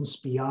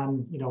pollutants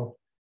beyond, you know,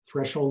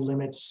 threshold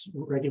limits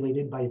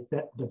regulated by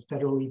the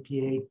federal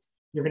EPA,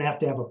 you're going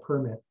to have a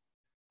permit.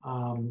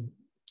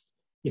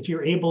 If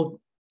you're able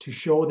to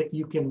show that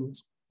you can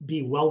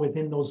be well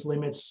within those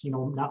limits, you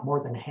know, not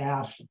more than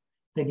half,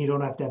 then you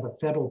don't have to have a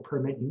federal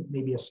permit.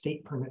 Maybe a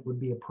state permit would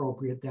be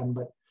appropriate then,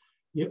 but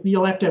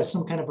you'll have to have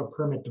some kind of a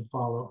permit to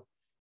follow.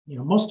 You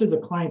know, most of the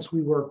clients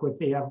we work with,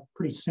 they have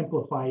pretty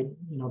simplified,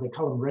 you know, they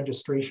call them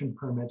registration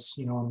permits,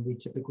 you know, and we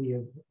typically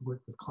have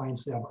worked with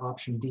clients that have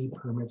option D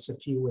permits, a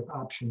few with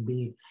option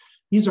B.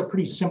 These are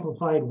pretty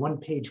simplified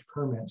one-page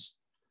permits.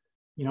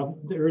 You know,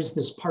 there is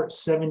this Part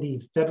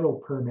 70 federal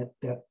permit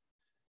that,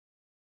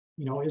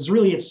 you know, is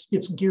really, it's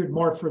geared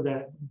more for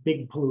the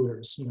big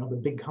polluters, you know, the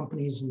big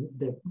companies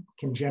that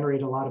can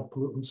generate a lot of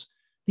pollutants.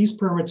 These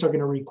permits are going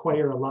to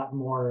require a lot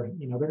more,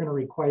 you know, they're going to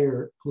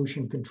require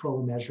pollution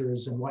control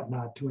measures and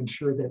whatnot to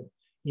ensure that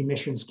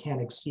emissions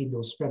can't exceed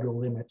those federal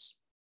limits.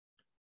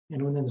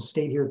 And within the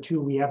state here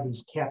too, we have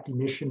these capped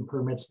emission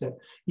permits that,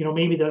 you know,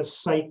 maybe the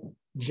site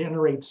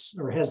generates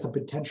or has the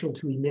potential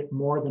to emit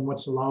more than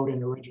what's allowed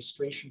in a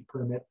registration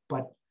permit,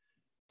 but,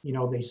 you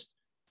know,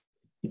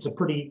 it's a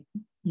pretty,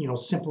 you know,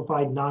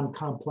 simplified,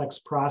 non-complex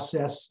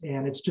process.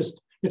 And it's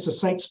a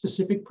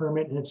site-specific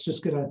permit, and it's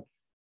just going to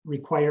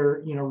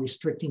require, you know,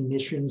 restricting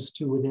emissions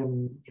to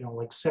within, you know,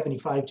 like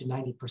 75 to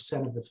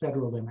 90% of the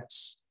federal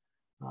limits.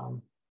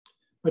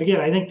 But again,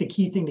 I think the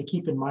key thing to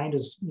keep in mind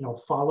is, you know,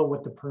 follow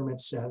what the permit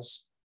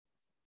says.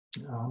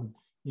 You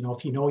know,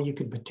 if you know you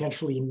could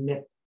potentially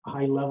emit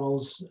high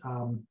levels,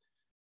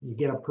 you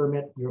get a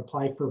permit, you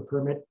apply for a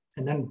permit,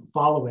 and then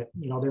follow it.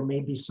 You know, there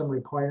may be some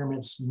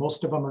requirements.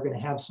 Most of them are going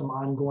to have some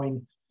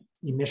ongoing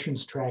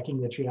emissions tracking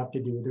that you have to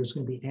do. There's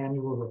going to be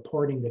annual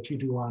reporting that you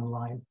do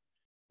online.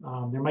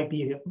 There might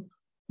be,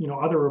 you know,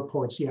 other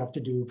reports you have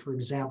to do. For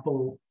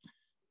example,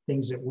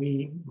 things that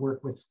we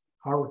work with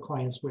our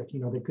clients with, you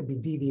know, there could be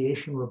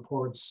deviation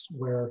reports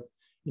where,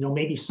 you know,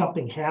 maybe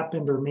something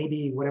happened, or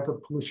maybe whatever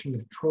pollution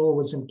control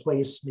was in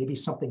place, maybe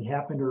something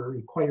happened or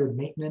required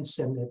maintenance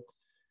and it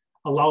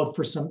allowed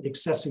for some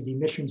excessive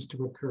emissions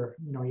to occur.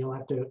 You know, you'll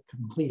have to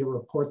complete a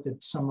report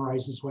that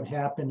summarizes what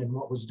happened and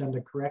what was done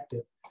to correct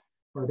it.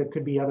 Or there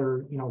could be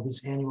other, you know,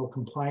 these annual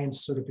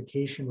compliance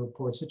certification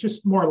reports that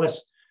just more or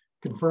less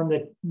confirm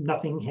that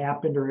nothing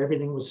happened or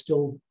everything was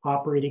still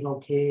operating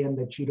okay and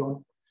that you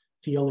don't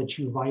feel that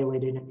you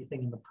violated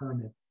anything in the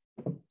permit.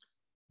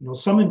 You know,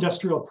 some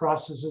industrial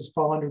processes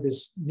fall under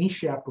this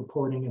NESHAP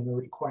reporting and the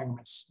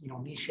requirements. You know,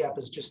 NESHAP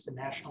is just the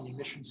national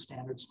emission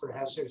standards for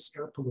hazardous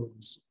air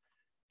pollutants.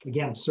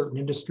 Again, certain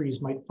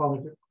industries might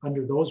fall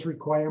under those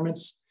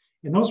requirements,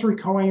 and those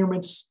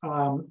requirements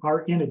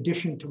are in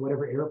addition to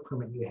whatever air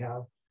permit you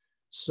have.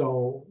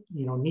 So,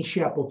 you know,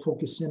 NESHAP will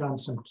focus in on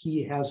some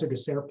key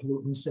hazardous air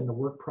pollutants and the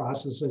work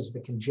processes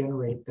that can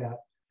generate that.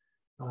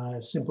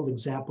 A simple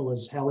example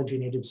is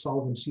halogenated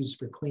solvents used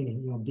for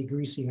cleaning, you know,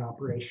 degreasing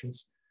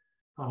operations.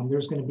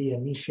 There's going to be a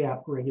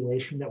NESHAP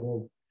regulation that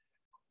will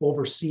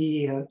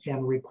oversee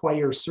and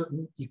require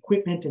certain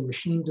equipment and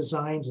machine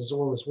designs as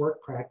well as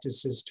work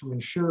practices to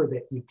ensure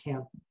that you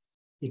can't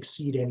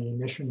exceed any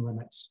emission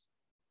limits.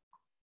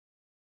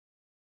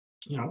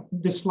 You know,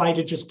 this slide,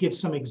 it just gives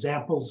some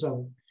examples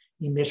of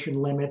emission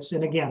limits.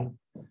 And again,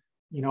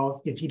 you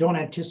know, if you don't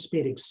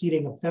anticipate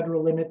exceeding a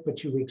federal limit,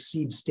 but you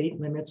exceed state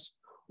limits,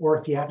 or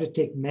if you have to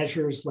take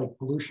measures like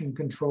pollution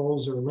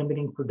controls or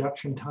limiting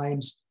production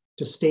times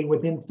to stay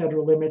within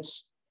federal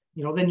limits,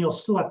 you know, then you'll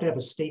still have to have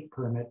a state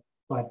permit.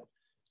 But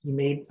you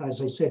may,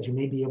 as I said, you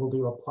may be able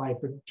to apply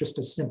for just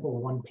a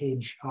simple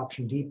one-page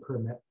option D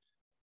permit.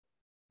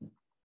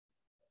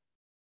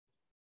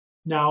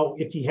 Now,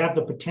 if you have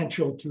the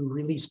potential to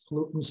release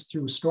pollutants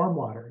through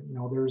stormwater, you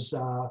know, there's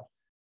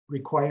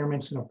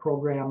requirements in a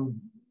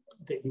program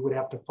that you would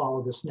have to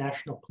follow, this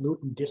National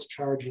Pollutant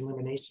Discharge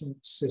Elimination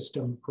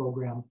System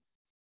program.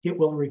 It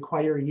will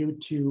require you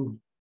to,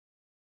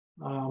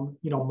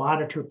 you know,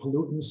 monitor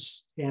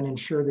pollutants and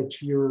ensure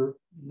that you're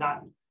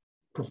not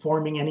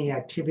performing any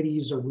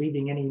activities or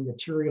leaving any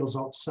materials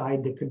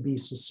outside that could be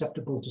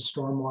susceptible to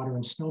stormwater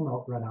and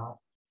snowmelt runoff.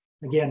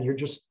 Again,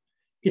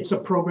 it's a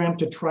program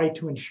to try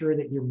to ensure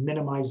that you're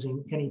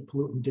minimizing any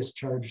pollutant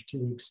discharge to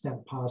the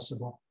extent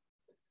possible.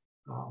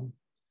 And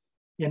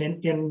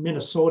in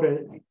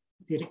Minnesota,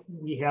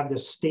 we have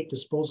this state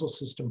disposal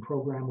system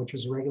program, which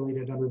is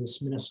regulated under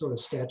this Minnesota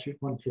Statute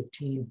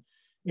 115.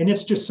 And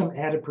it's just some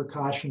added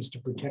precautions to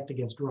protect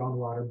against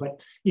groundwater. But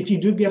if you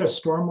do get a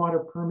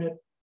stormwater permit,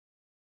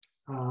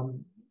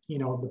 You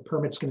know, the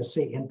permit's going to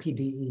say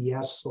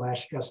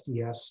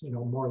NPDES/SDS, you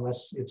know, more or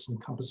less it's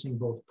encompassing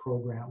both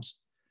programs.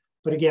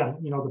 But again,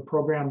 you know, the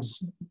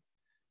program's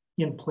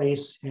in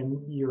place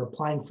and you're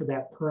applying for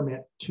that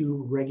permit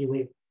to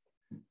regulate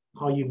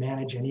how you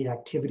manage any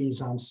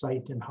activities on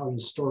site and how you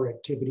store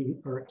activity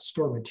or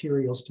store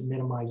materials to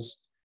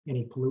minimize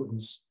any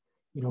pollutants.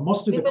 You know,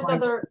 most of the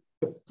clients.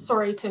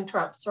 Sorry to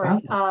interrupt. Sorry.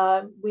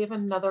 We have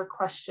another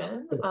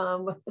question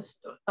with this.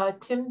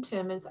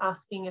 Tim is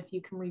asking if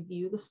you can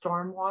review the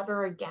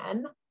stormwater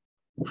again.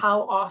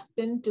 How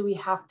often do we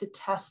have to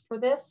test for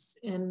this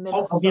in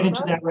Minnesota? I'll get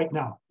into that right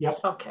now. Yep.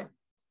 Okay.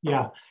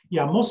 Yeah.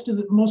 Most of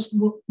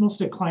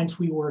the clients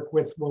we work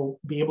with will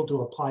be able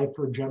to apply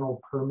for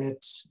general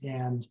permits,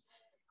 and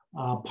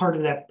part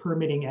of that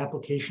permitting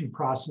application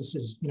process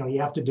is, you know, you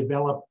have to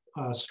develop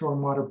a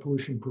stormwater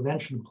pollution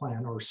prevention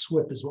plan, or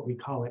SWIP is what we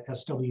call it,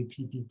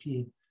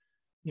 SWPPP.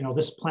 You know,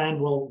 this plan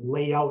will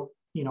lay out,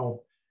 you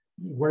know,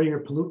 where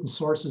your pollutant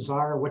sources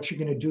are, what you're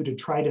going to do to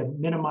try to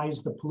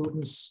minimize the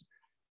pollutants.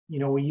 You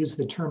know, we use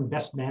the term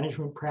best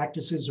management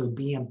practices, or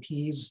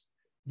BMPs.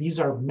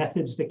 These are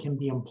methods that can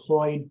be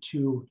employed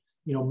to,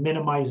 you know,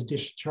 minimize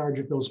discharge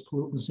of those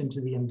pollutants into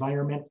the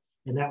environment.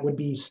 And that would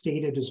be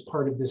stated as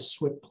part of this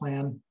SWIP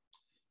plan.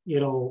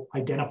 It'll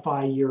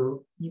identify your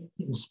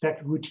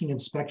routine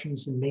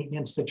inspections and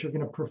maintenance that you're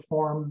going to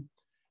perform.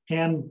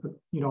 And,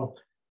 you know,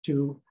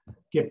 to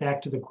get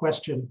back to the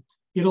question,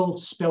 it'll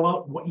spell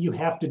out what you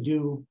have to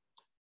do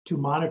to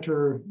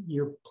monitor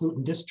your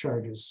pollutant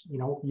discharges. You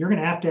know, you're going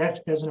to have to,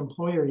 as an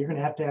employer, you're going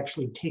to have to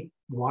actually take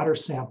water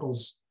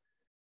samples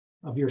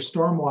of your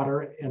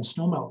stormwater and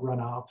snowmelt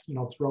runoff, you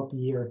know, throughout the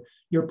year.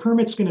 Your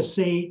permit's going to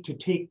say to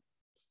take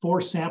 4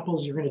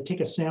 samples. You're going to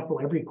take a sample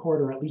every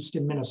quarter, at least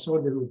in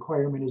Minnesota. The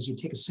requirement is you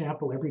take a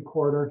sample every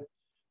quarter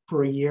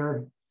for a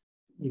year.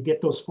 You get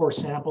those 4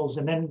 samples,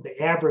 and then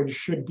the average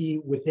should be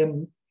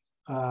within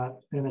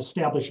an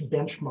established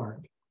benchmark.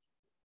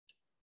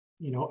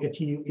 You know, if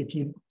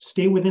you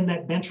stay within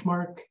that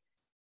benchmark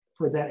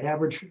for that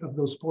average of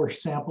those 4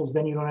 samples,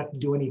 then you don't have to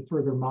do any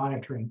further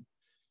monitoring.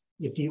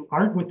 If you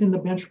aren't within the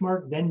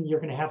benchmark, then you're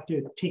going to have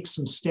to take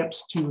some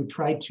steps to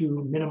try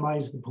to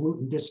minimize the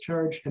pollutant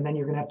discharge, and then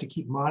you're going to have to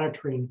keep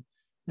monitoring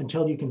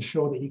until you can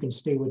show that you can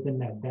stay within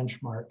that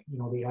benchmark. You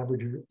know, the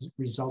average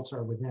results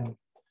are within.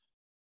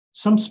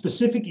 Some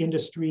specific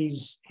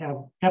industries have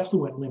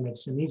effluent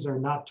limits, and these are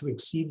not to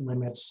exceed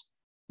limits.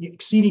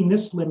 Exceeding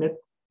this limit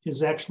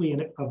is actually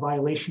a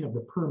violation of the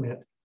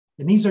permit.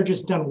 And these are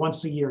just done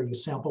once a year. You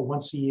sample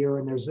once a year,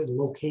 and there's a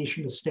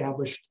location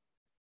established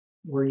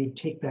where you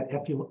take that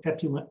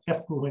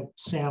effluent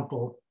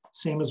sample,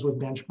 same as with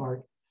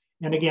benchmark.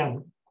 And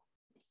again,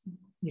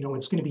 you know,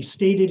 it's going to be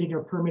stated in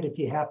your permit if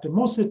you have to.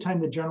 Most of the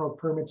time, the general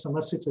permits,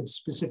 unless it's a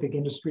specific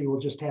industry, will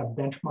just have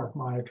benchmark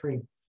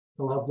monitoring.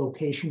 They'll have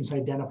locations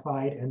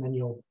identified, and then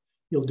you'll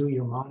do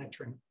your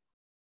monitoring.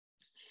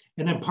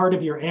 And then part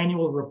of your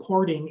annual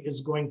reporting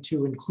is going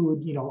to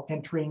include, you know,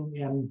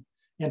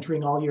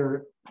 entering all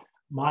your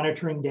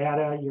monitoring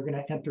data. You're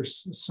going to enter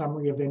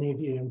summary of any of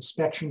the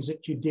inspections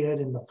that you did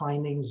and the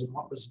findings and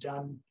what was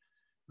done.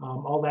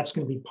 All that's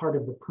going to be part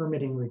of the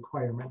permitting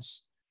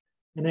requirements.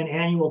 And then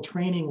annual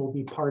training will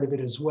be part of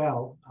it as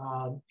well.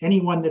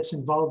 Anyone that's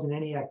involved in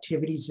any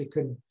activities that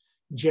could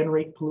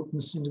generate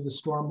pollutants into the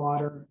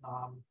stormwater,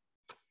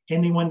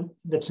 anyone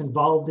that's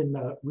involved in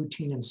the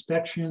routine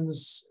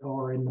inspections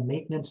or in the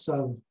maintenance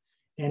of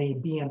any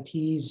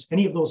BMPs,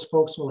 any of those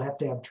folks will have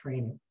to have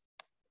training.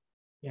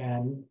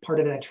 And part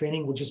of that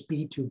training will just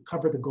be to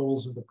cover the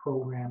goals of the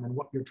program and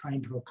what you're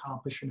trying to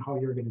accomplish and how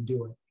you're going to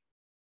do it.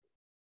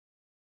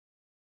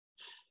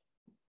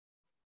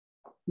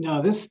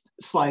 Now, this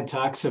slide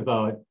talks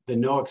about the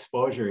no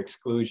exposure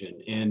exclusion.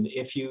 And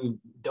if you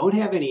don't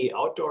have any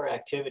outdoor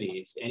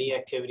activities, any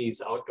activities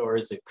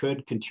outdoors that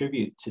could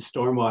contribute to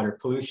stormwater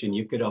pollution,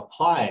 you could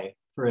apply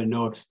for a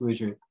no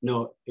exposure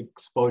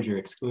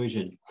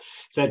exclusion.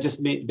 So that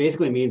just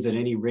basically means that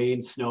any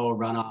rain, snow,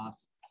 runoff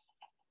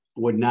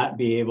would not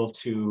be able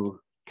to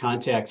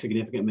contact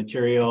significant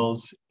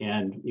materials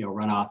and, you know,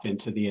 run off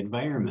into the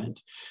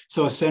environment.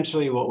 So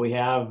essentially what we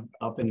have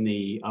up in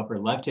the upper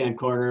left-hand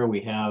corner,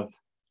 we have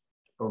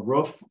a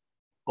roof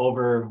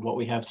over what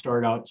we have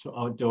stored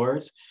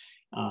outdoors.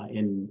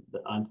 On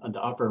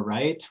the upper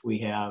right, we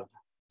have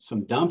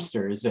some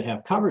dumpsters that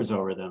have covers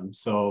over them,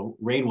 so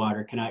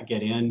rainwater cannot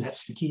get in.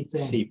 That's the key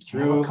thing. Seep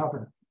through.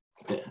 Cover.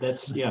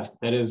 That's, yeah,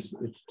 that is,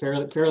 it's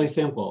fairly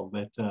simple,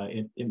 but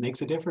it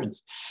makes a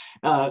difference.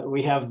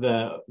 We have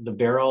the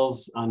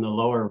barrels on the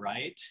lower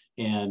right,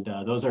 and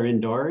those are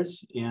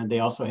indoors, and they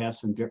also have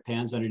some drip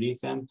pans underneath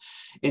them.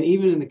 And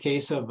even in the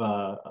case of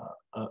a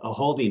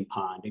holding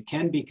pond, it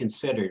can be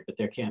considered, but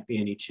there can't be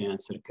any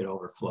chance that it could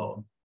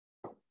overflow.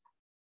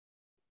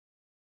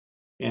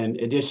 And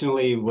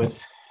additionally,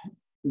 with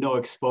no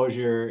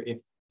exposure,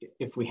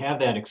 if we have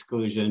that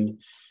exclusion,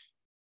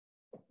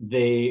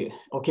 they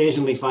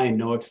occasionally find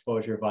no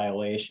exposure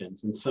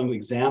violations. And some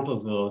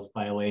examples of those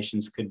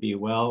violations could be,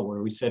 well,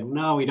 where we said,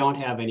 no, we don't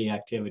have any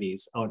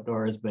activities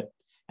outdoors, but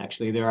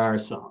actually there are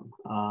some.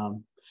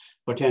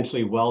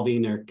 potentially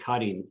welding or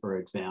cutting, for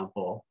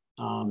example.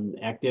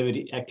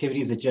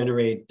 Activities that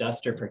generate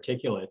dust or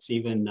particulates,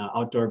 even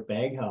outdoor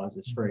bag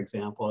houses, for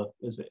example,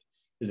 is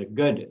a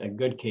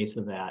good case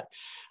of that.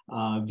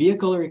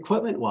 Vehicle or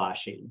equipment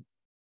washing,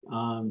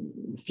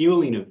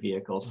 fueling of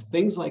vehicles,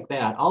 things like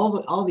that.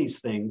 All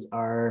these things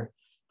are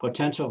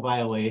potential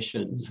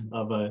violations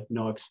of a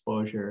no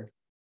exposure.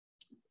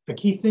 The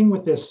key thing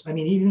with this, I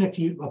mean, even if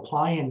you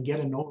apply and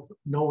get a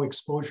no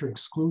exposure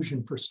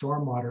exclusion for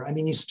stormwater, I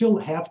mean, you still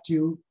have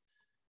to,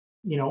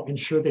 you know,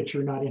 ensure that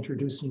you're not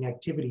introducing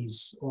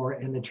activities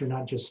and that you're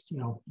not just, you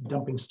know,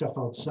 dumping stuff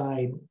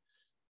outside,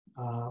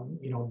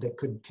 you know, that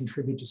could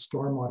contribute to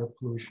stormwater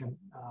pollution.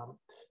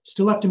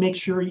 Still have to make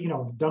sure, you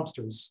know,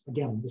 dumpsters,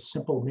 again, the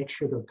simple, make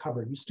sure they're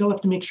covered. You still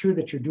have to make sure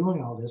that you're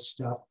doing all this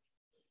stuff.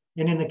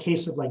 And in the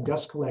case of like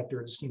dust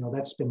collectors, you know,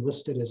 that's been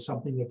listed as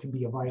something that can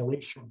be a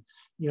violation.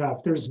 You know,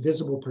 if there's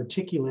visible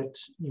particulate,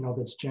 you know,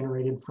 that's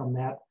generated from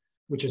that,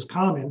 which is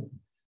common,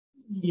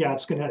 yeah,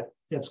 that's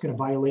gonna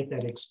violate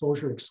that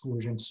exposure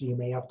exclusion. So you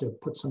may have to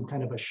put some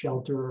kind of a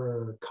shelter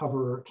or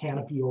cover or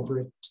canopy over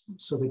it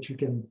so that you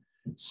can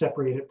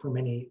separate it from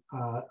any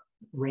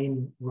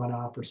rain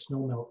runoff or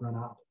snow melt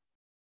runoff.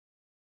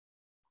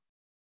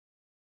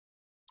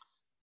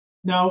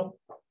 Now,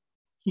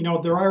 you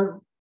know, there are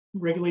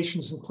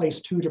regulations in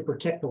place too to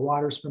protect the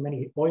waters from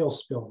any oil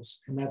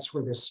spills, and that's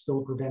where this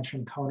spill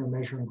prevention,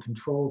 countermeasure, and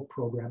control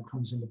program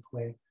comes into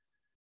play.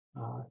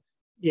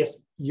 If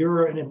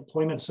you're an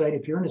employment site,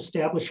 if you're an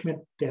establishment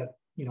that,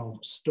 you know,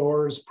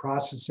 stores,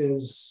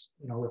 processes,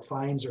 you know,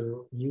 refines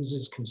or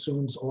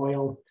consumes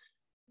oil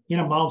in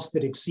amounts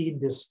that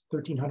exceed this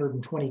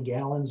 1,320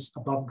 gallons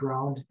above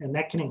ground, and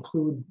that can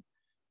include,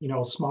 you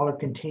know, smaller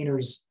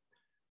containers.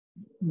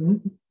 You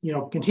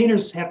know,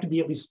 containers have to be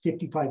at least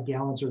 55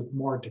 gallons or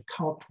more to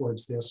count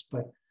towards this.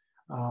 But,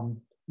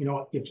 you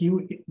know, if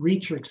you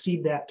reach or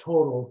exceed that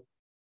total,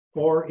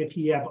 or if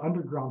you have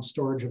underground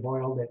storage of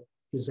oil that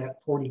is at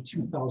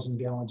 42,000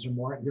 gallons or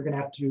more, you're going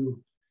to have to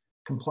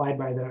comply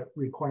by the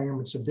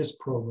requirements of this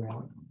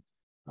program.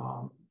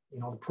 You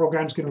know, the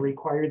program is going to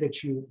require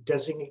that you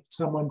designate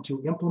someone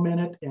to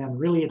implement it. And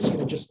really, it's going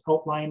to just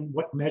outline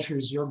what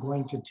measures you're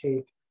going to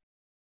take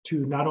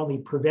to not only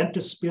prevent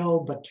a spill,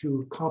 but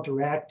to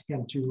counteract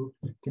and to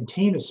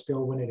contain a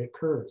spill when it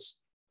occurs.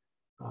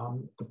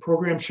 The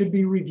program should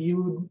be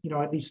reviewed, you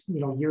know, at least, you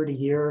know, year to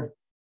year,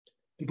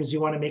 because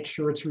you want to make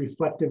sure it's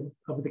reflective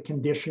of the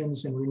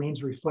conditions and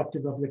remains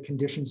reflective of the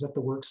conditions at the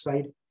work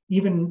site,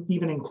 even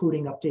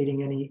including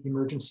updating any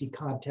emergency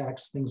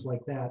contacts, things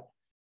like that.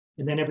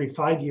 And then every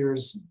 5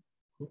 years,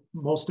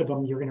 most of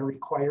them you're going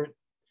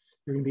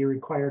to be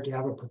required to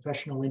have a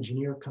professional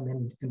engineer come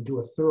in and do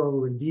a thorough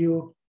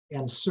review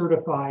and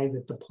certify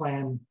that the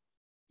plan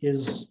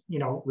is, you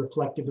know,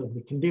 reflective of the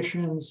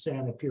conditions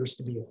and appears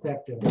to be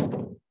effective.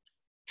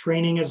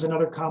 Training is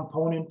another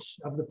component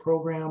of the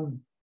program.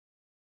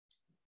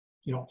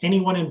 You know,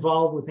 anyone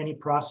involved with any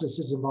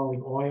processes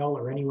involving oil,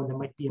 or anyone that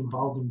might be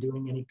involved in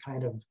doing any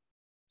kind of,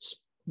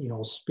 you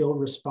know, spill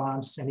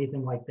response,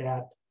 anything like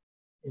that,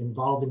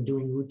 involved in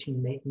doing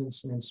routine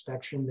maintenance and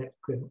inspection that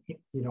could,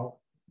 you know,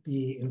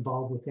 be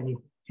involved with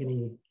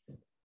any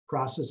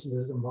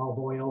processes that involve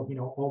oil, you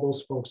know, all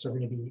those folks are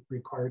going to be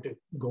required to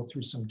go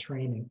through some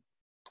training.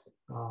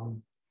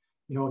 You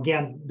know,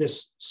 again,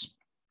 this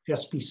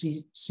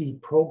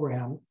SPCC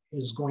program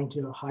is going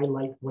to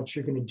highlight what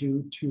you're going to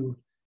do to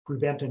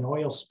prevent an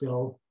oil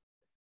spill,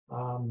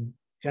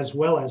 as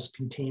well as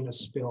contain a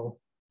spill.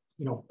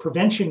 You know,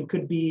 prevention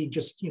could be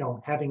just, you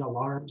know, having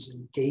alarms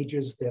and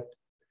gauges that,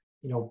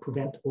 you know,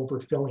 prevent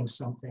overfilling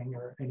something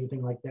or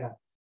anything like that.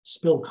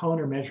 Spill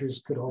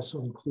countermeasures could also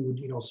include,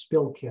 you know,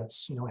 spill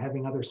kits, you know,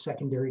 having other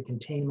secondary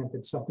containment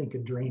that something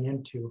could drain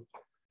into.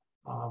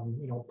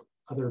 You know,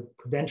 other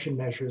prevention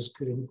measures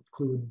could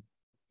include,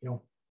 you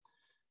know,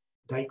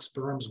 dikes,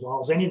 berms,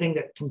 walls, anything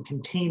that can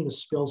contain the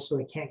spill so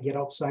they can't get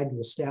outside the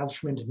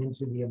establishment and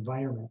into the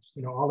environment.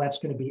 You know, all that's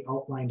going to be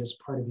outlined as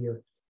part of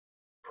your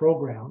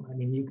program. I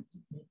mean,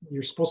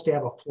 you're supposed to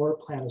have a floor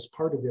plan as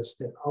part of this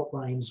that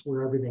outlines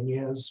where everything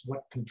is,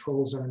 what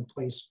controls are in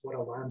place, what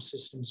alarm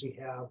systems you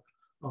have,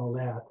 all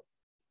that.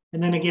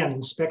 And then again,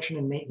 inspection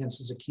and maintenance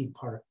is a key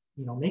part.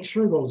 You know, make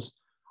sure those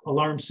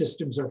alarm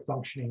systems are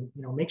functioning.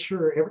 You know, make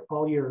sure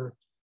all your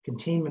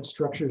containment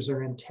structures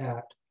are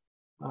intact.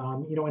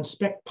 You know,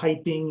 inspect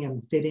piping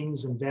and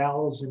fittings and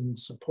valves and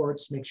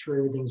supports, make sure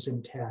everything's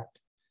intact.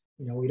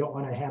 You know, we don't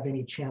want to have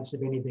any chance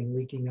of anything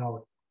leaking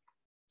out.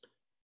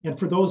 And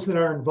for those that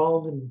are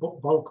involved in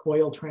bulk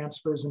oil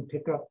transfers and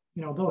pickup,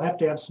 you know, they'll have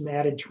to have some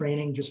added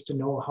training just to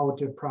know how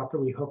to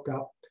properly hook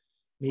up.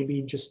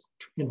 Maybe just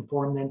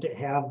inform them to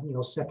have, you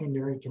know,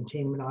 secondary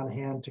containment on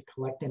hand to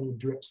collect any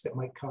drips that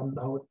might come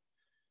out.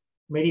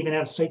 Might even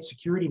have site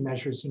security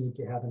measures you need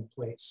to have in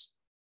place.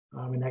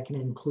 And that can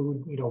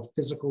include, you know,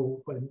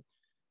 physical,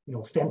 you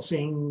know,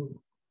 fencing,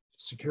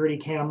 security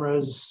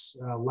cameras,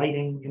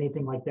 lighting,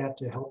 anything like that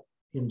to help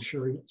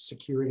ensure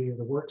security of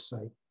the work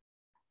site.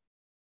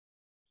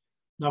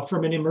 Now,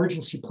 from an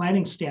emergency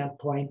planning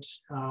standpoint,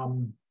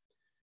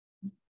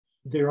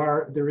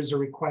 there is a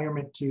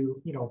requirement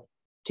to,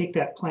 take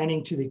that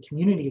planning to the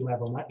community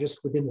level, not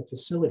just within the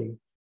facility.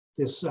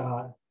 This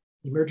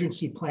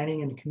Emergency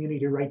Planning and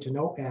Community Right to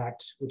Know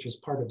Act, which is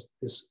part of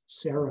this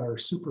SARA or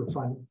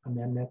Superfund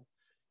amendment,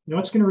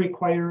 it's going to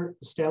require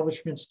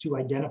establishments to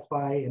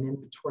identify and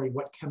inventory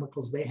what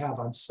chemicals they have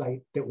on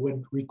site that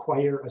would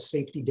require a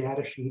safety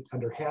data sheet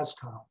under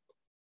HAZCOM.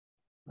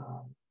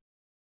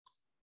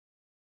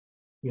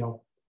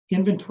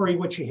 Inventory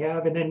what you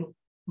have, and then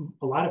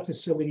a lot of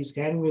facilities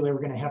annually are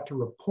going to have to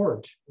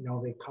report,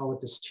 they call it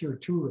this Tier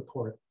 2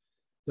 report.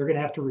 They're going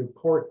to have to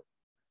report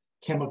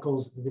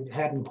chemicals that they've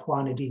had in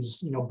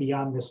quantities,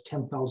 beyond this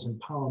 10,000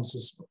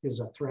 pounds is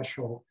a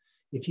threshold.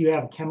 If you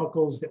have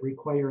chemicals that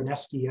require an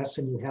SDS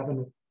and you have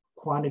in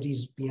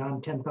quantities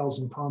beyond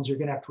 10,000 pounds, you're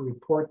going to have to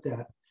report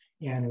that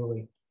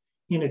annually.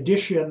 In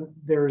addition,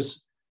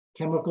 there's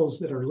chemicals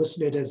that are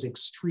listed as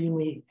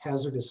extremely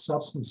hazardous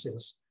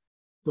substances.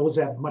 Those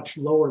have much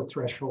lower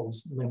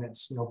thresholds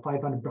limits,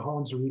 500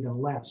 pounds or even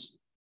less.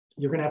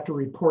 You're going to have to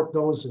report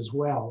those as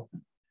well.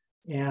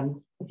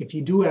 And if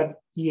you do have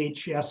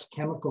EHS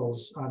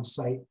chemicals on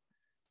site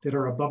that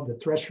are above the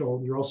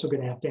threshold, you're also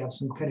going to have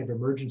some kind of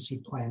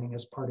emergency planning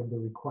as part of the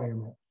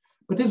requirement.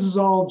 But this is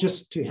all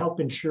just to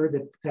help ensure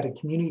that at a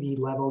community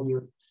level,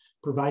 you're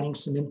providing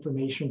some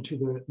information to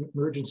the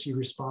emergency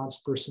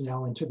response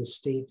personnel and to the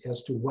state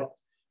as to what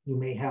you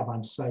may have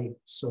on site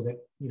so that,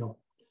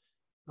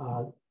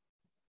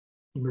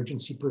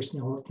 emergency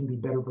personnel can be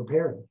better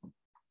prepared.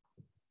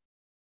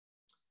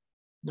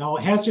 Now,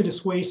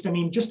 hazardous waste,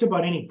 just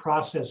about any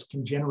process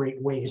can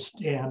generate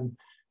waste, and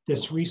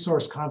this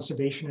Resource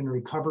Conservation and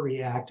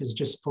Recovery Act is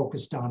just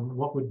focused on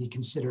what would be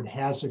considered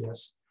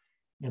hazardous.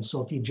 And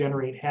so if you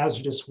generate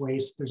hazardous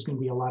waste, there's going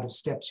to be a lot of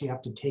steps you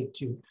have to take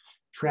to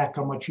track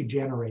how much you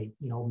generate,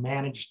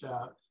 manage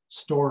the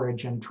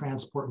storage and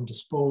transport and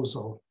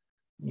disposal,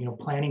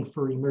 planning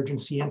for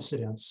emergency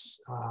incidents,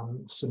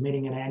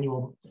 submitting an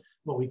annual,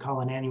 what we call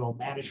an annual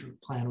management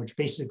plan, which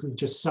basically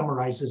just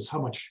summarizes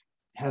how much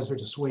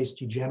hazardous waste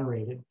you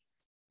generated.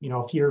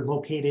 If you're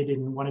located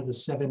in one of the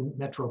 7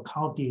 metro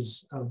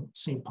counties of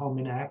St. Paul,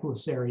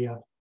 Minneapolis area,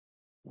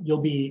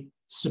 you'll be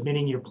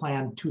submitting your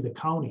plan to the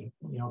county.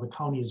 The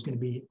county is going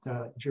to be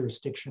the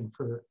jurisdiction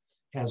for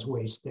haz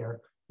waste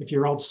there. If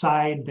you're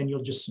outside, then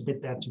you'll just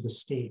submit that to the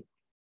state.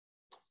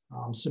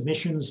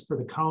 Submissions for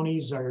the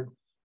counties are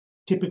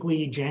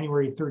typically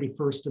January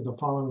 31st of the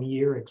following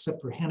year,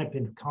 except for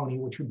Hennepin County,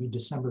 which would be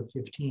December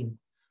 15th.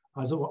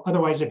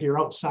 Otherwise, if you're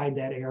outside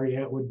that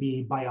area, it would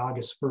be by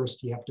August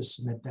 1st, you have to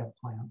submit that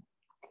plan.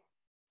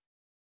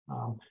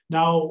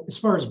 Now, as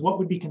far as what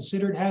would be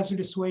considered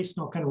hazardous waste,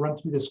 and I'll kind of run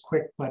through this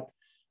quick, but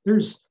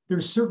there's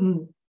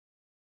certain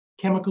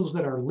chemicals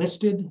that are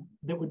listed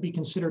that would be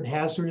considered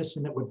hazardous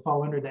and that would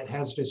fall under that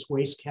hazardous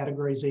waste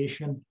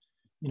categorization.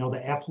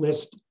 The F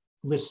list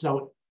lists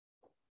out,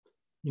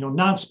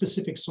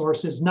 non-specific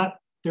sources,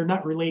 they're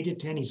not related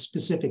to any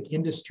specific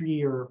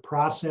industry or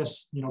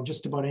process,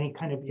 just about any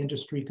kind of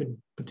industry could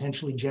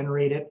potentially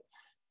generate it.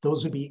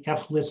 Those would be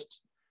F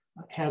list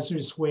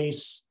hazardous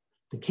waste.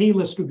 The K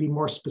list would be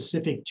more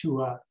specific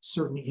to a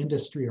certain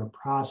industry or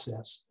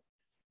process.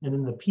 And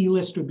then the P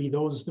list would be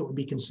those that would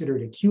be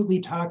considered acutely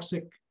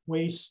toxic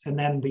waste. And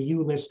then the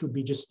U list would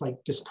be just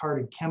like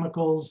discarded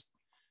chemicals.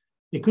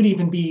 It could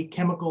even be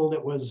chemical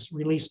that was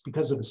released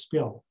because of a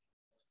spill.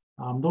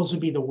 Those would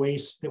be the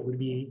waste that would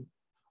be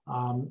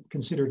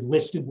considered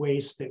listed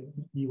waste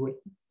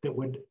that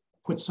would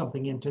put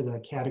something into the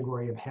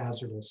category of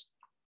hazardous.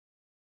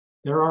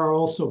 There are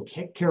also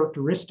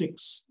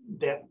characteristics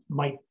that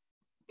might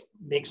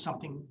make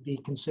something be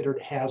considered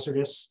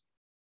hazardous.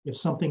 If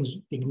something's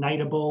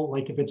ignitable,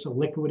 like if it's a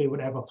liquid, it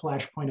would have a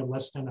flash point of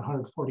less than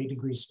 140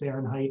 degrees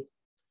Fahrenheit,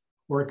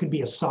 or it could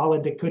be a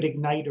solid that could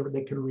ignite or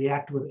that could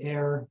react with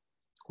air,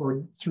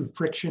 or through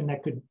friction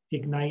that could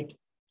ignite.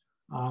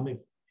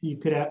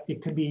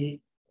 It could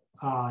be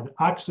an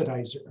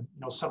oxidizer,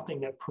 something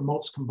that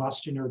promotes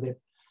combustion or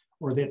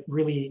that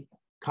really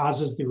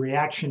causes the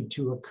reaction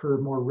to occur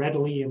more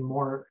readily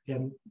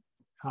and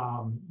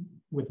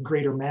with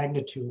greater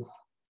magnitude.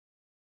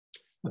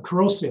 A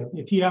corrosive,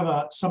 if you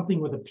have something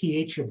with a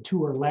pH of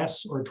 2 or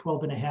less or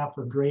 12.5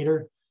 or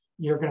greater,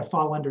 you're going to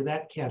fall under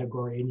that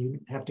category and you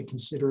have to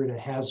consider it a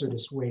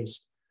hazardous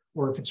waste.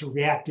 Or if it's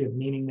reactive,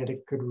 meaning that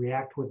it could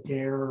react with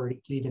air or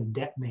it could even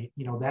detonate,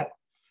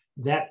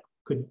 that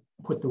could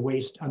put the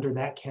waste under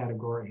that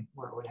category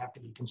where it would have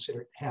to be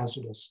considered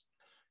hazardous.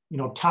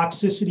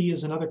 Toxicity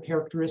is another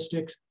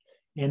characteristic,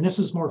 and this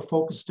is more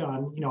focused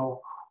on,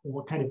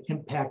 what kind of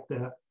impact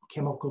the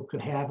chemical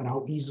could have and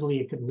how easily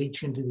it could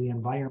leach into the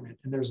environment.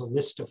 And there's a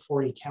list of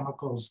 40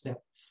 chemicals that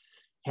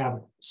have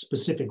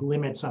specific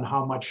limits on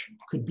how much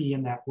could be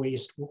in that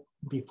waste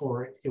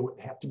before it would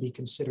have to be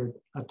considered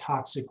a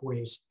toxic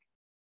waste.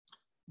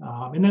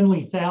 And then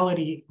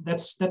lethality,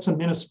 that's a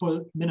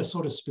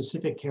Minnesota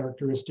specific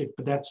characteristic,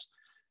 but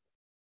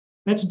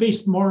that's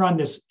based more on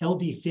this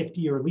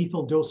LD50 or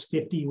lethal dose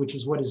 50, which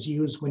is what is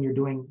used when you're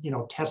doing,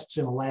 tests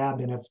in a lab.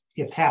 And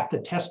if half the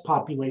test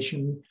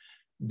population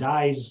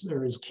dies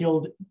or is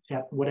killed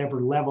at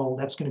whatever level,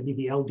 that's going to be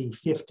the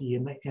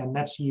LD50, and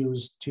that's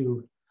used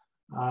to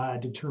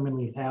determine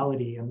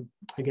lethality. And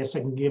I guess I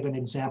can give an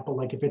example,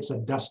 like if it's a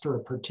dust or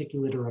a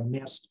particulate or a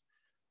mist,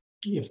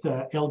 if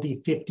the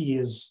LD50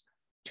 is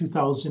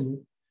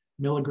 2,000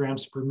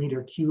 milligrams per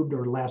meter cubed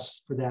or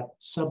less for that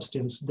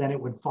substance, then it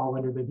would fall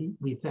under the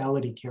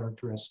lethality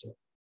characteristic.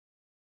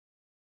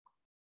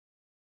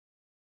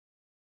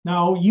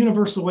 Now,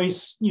 universal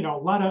waste, you know, a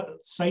lot of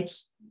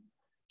sites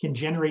can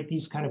generate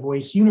these kind of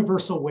waste.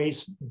 Universal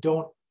waste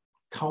don't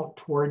count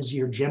towards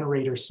your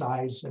generator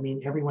size. I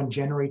mean, everyone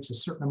generates a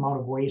certain amount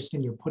of waste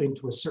and you're put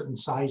into a certain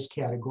size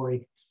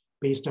category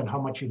based on how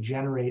much you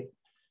generate.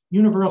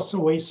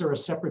 Universal wastes are a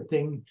separate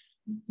thing.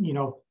 You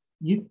know,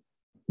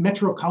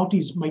 metro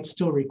counties might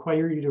still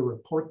require you to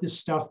report this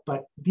stuff,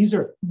 but these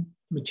are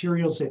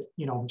materials that,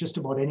 you know, just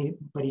about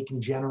anybody can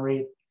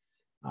generate.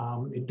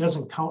 It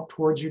doesn't count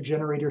towards your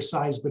generator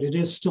size, but it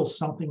is still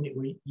something that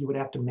you would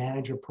have to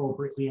manage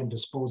appropriately and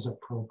dispose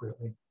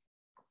appropriately.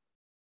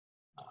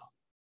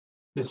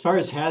 As far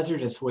as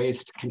hazardous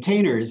waste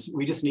containers,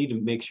 we just need to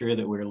make sure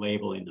that we're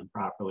labeling them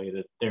properly,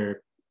 that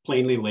they're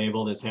plainly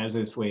labeled as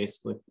hazardous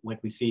waste, like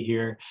we see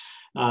here.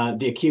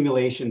 The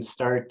accumulation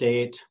start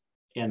date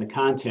and the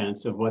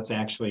contents of what's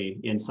actually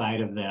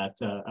inside of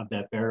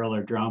that barrel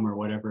or drum or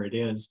whatever it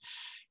is.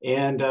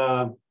 And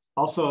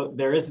also,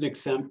 there is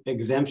an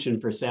exemption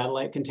for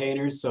satellite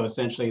containers. So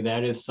essentially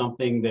that is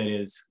something that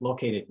is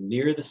located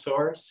near the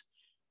source.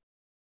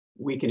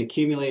 We can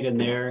accumulate in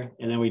there,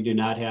 and then we do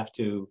not have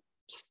to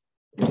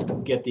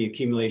get the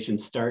accumulation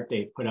start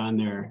date put on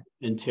there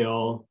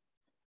until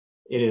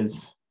it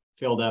is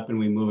filled up and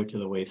we move it to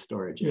the waste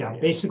storage area. Yeah,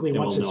 basically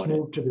once it's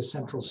moved to the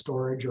central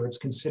storage or it's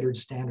considered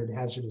standard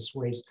hazardous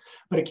waste.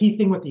 But a key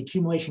thing with the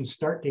accumulation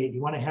start date,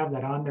 you want to have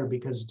that on there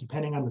because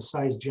depending on the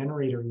size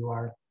generator you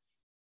are,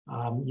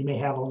 you may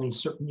have only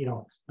certain, you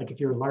know, like if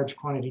you're a large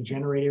quantity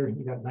generator,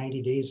 you got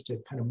 90 days to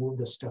kind of move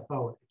this stuff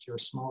out. If you're a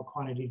small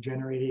quantity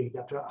generator, you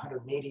got to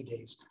 180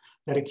 days.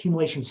 That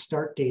accumulation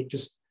start date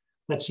just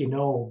lets you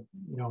know,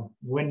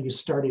 when you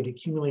started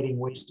accumulating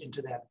waste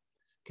into that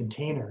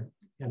container,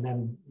 and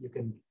then you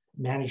can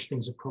manage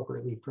things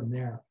appropriately from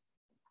there.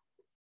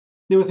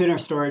 Then within our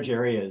storage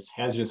areas,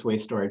 hazardous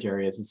waste storage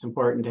areas, it's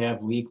important to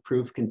have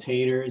leak-proof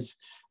containers.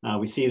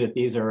 We see that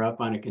these are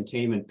up on a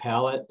containment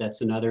pallet.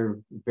 That's another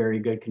very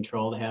good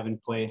control to have in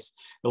place.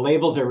 The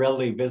labels are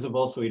readily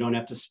visible, so we don't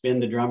have to spin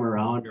the drum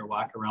around or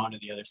walk around to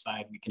the other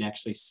side. We can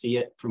actually see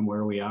it from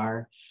where we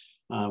are.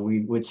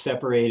 We would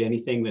separate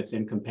anything that's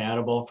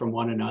incompatible from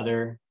one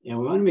another. And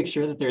we want to make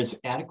sure that there's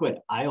adequate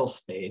aisle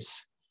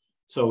space,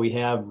 so we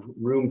have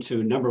room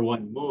to, number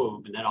one,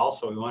 move, and then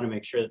also we want to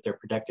make sure that they're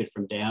protected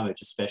from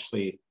damage,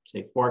 especially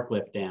say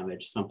forklift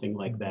damage, something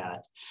like that.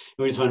 And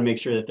we just want to make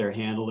sure that they're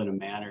handled in a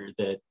manner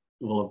that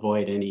will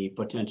avoid any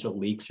potential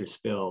leaks or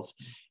spills.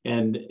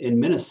 And in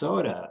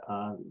Minnesota,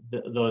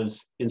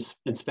 those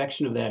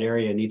inspection of that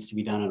area needs to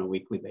be done on a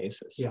weekly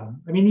basis. Yeah,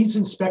 I mean, these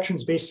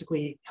inspections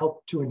basically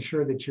help to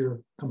ensure that you're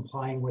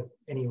complying with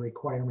any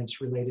requirements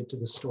related to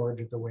the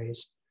storage of the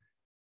waste.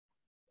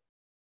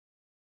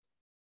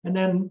 And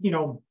then,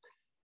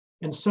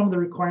 and some of the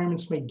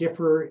requirements may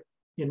differ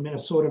in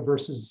Minnesota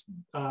versus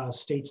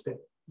states that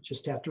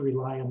just have to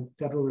rely on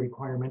federal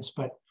requirements.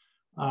 But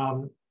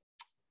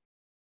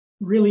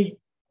really,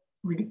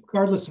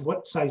 regardless of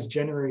what size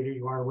generator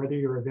you are, whether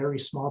you're a very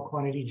small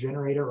quantity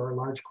generator or a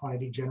large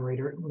quantity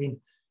generator, I mean,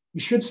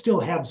 you should still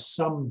have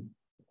some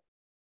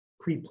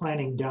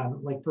pre-planning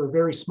done. Like for a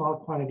very small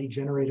quantity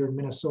generator in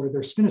Minnesota,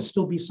 there's going to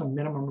still be some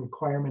minimum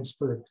requirements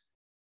for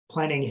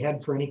planning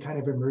ahead for any kind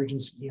of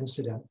emergency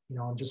incident,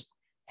 just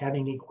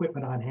having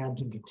equipment on hand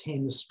to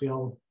contain the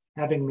spill,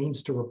 having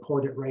means to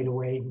report it right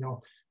away,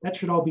 that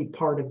should all be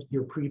part of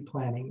your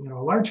pre-planning. A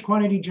large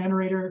quantity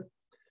generator,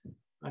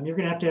 you're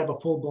gonna have to have a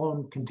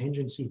full-blown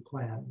contingency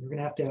plan. You're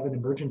gonna have to have an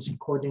emergency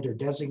coordinator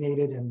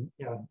designated, and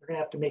you're gonna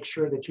have to make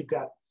sure that you've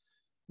got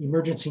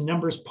emergency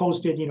numbers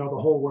posted, the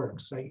whole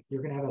works.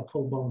 You're gonna have a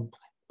full-blown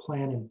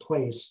plan in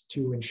place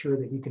to ensure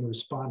that you can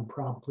respond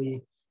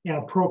promptly and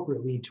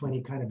appropriately to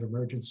any kind of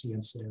emergency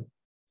incident.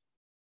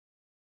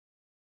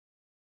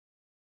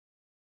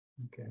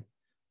 Okay,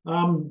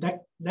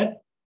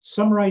 that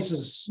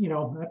summarizes,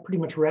 that pretty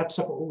much wraps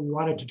up what we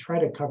wanted to try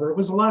to cover. It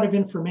was a lot of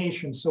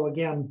information. So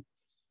again,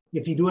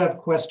 if you do have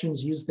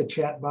questions, use the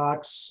chat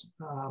box.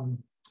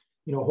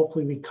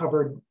 Hopefully we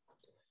covered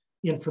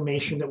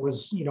information that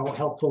was,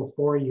 helpful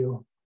for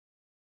you.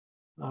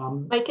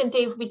 Mike and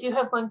Dave, we do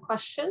have one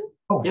question.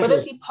 Oh, yes. Would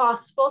it be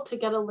possible to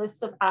get a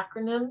list of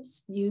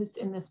acronyms used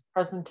in this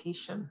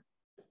presentation?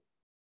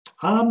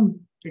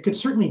 You could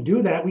certainly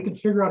do that. We could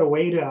figure out a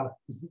way to,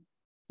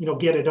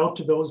 get it out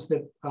to those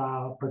that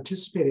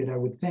participated, I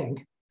would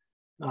think.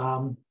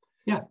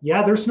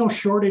 Yeah, there's no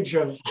shortage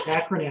of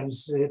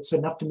acronyms. It's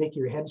enough to make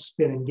your head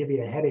spin and give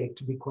you a headache,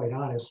 to be quite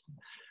honest.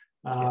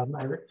 I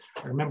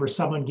remember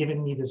someone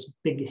giving me this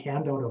big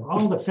handout of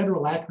all the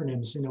federal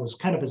acronyms, and it was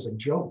kind of as a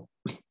joke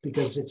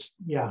because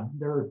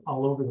they're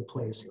all over the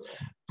place.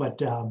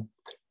 But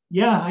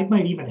Yeah, I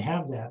might even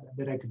have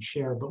that I could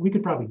share, but we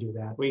could probably do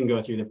that. We can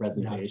go through the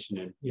presentation.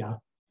 And yeah.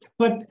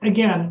 But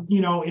again, you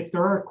know, if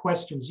there are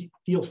questions,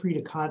 feel free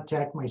to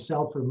contact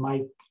myself or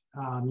Mike.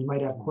 You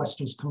might have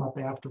questions come up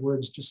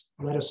afterwards. Just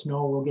let us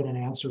know. We'll get an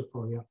answer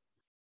for you.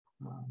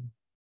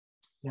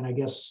 And I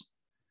guess,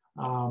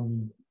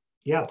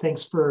 yeah,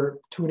 thanks for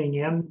tuning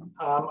in.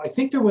 I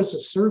think there was a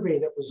survey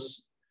that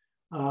was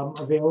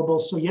available.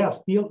 So yeah,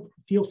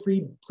 feel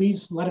free.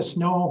 Please let us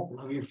know.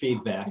 Love your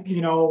feedback.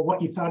 You know,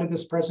 what you thought of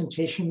this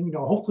presentation. You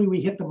know, hopefully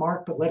we hit the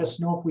mark, but let us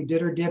know if we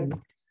did or didn't.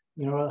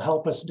 You know, it'll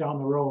help us down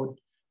the road.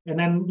 And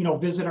then, you know,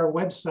 visit our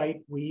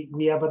website.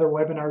 We have other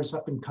webinars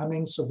up and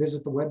coming. So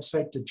visit the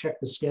website to check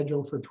the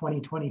schedule for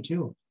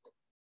 2022.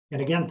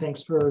 And again,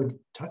 thanks for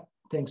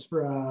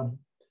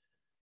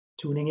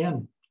tuning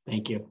in.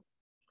 Thank you.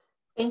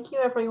 Thank you,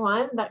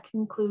 everyone. That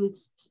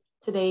concludes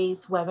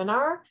today's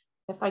webinar.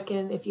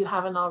 If you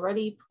haven't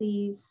already,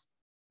 please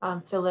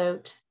fill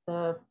out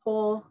the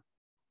poll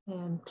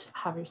and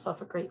have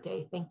yourself a great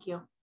day. Thank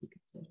you.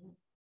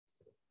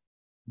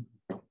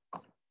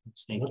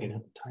 Thank you.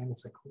 At the time,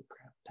 it's like, holy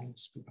crap, time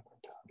to speed up our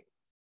talk.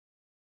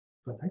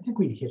 But I think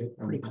we hit it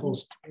pretty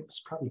close. It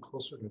was probably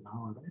closer to an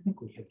hour, but I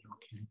think we hit it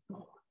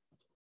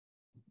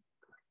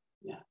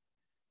okay.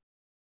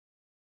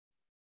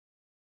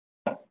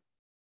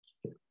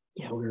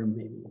 Yeah, we were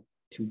maybe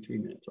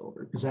 2-3 minutes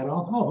over. Is that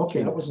all? Oh,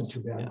 okay, that wasn't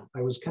too bad. Yeah.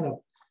 I was kind of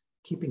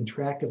keeping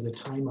track of the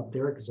time up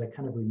there because I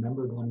kind of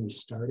remembered when we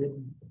started.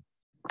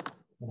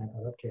 And I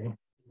thought, okay,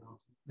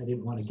 I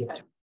didn't want to get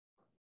too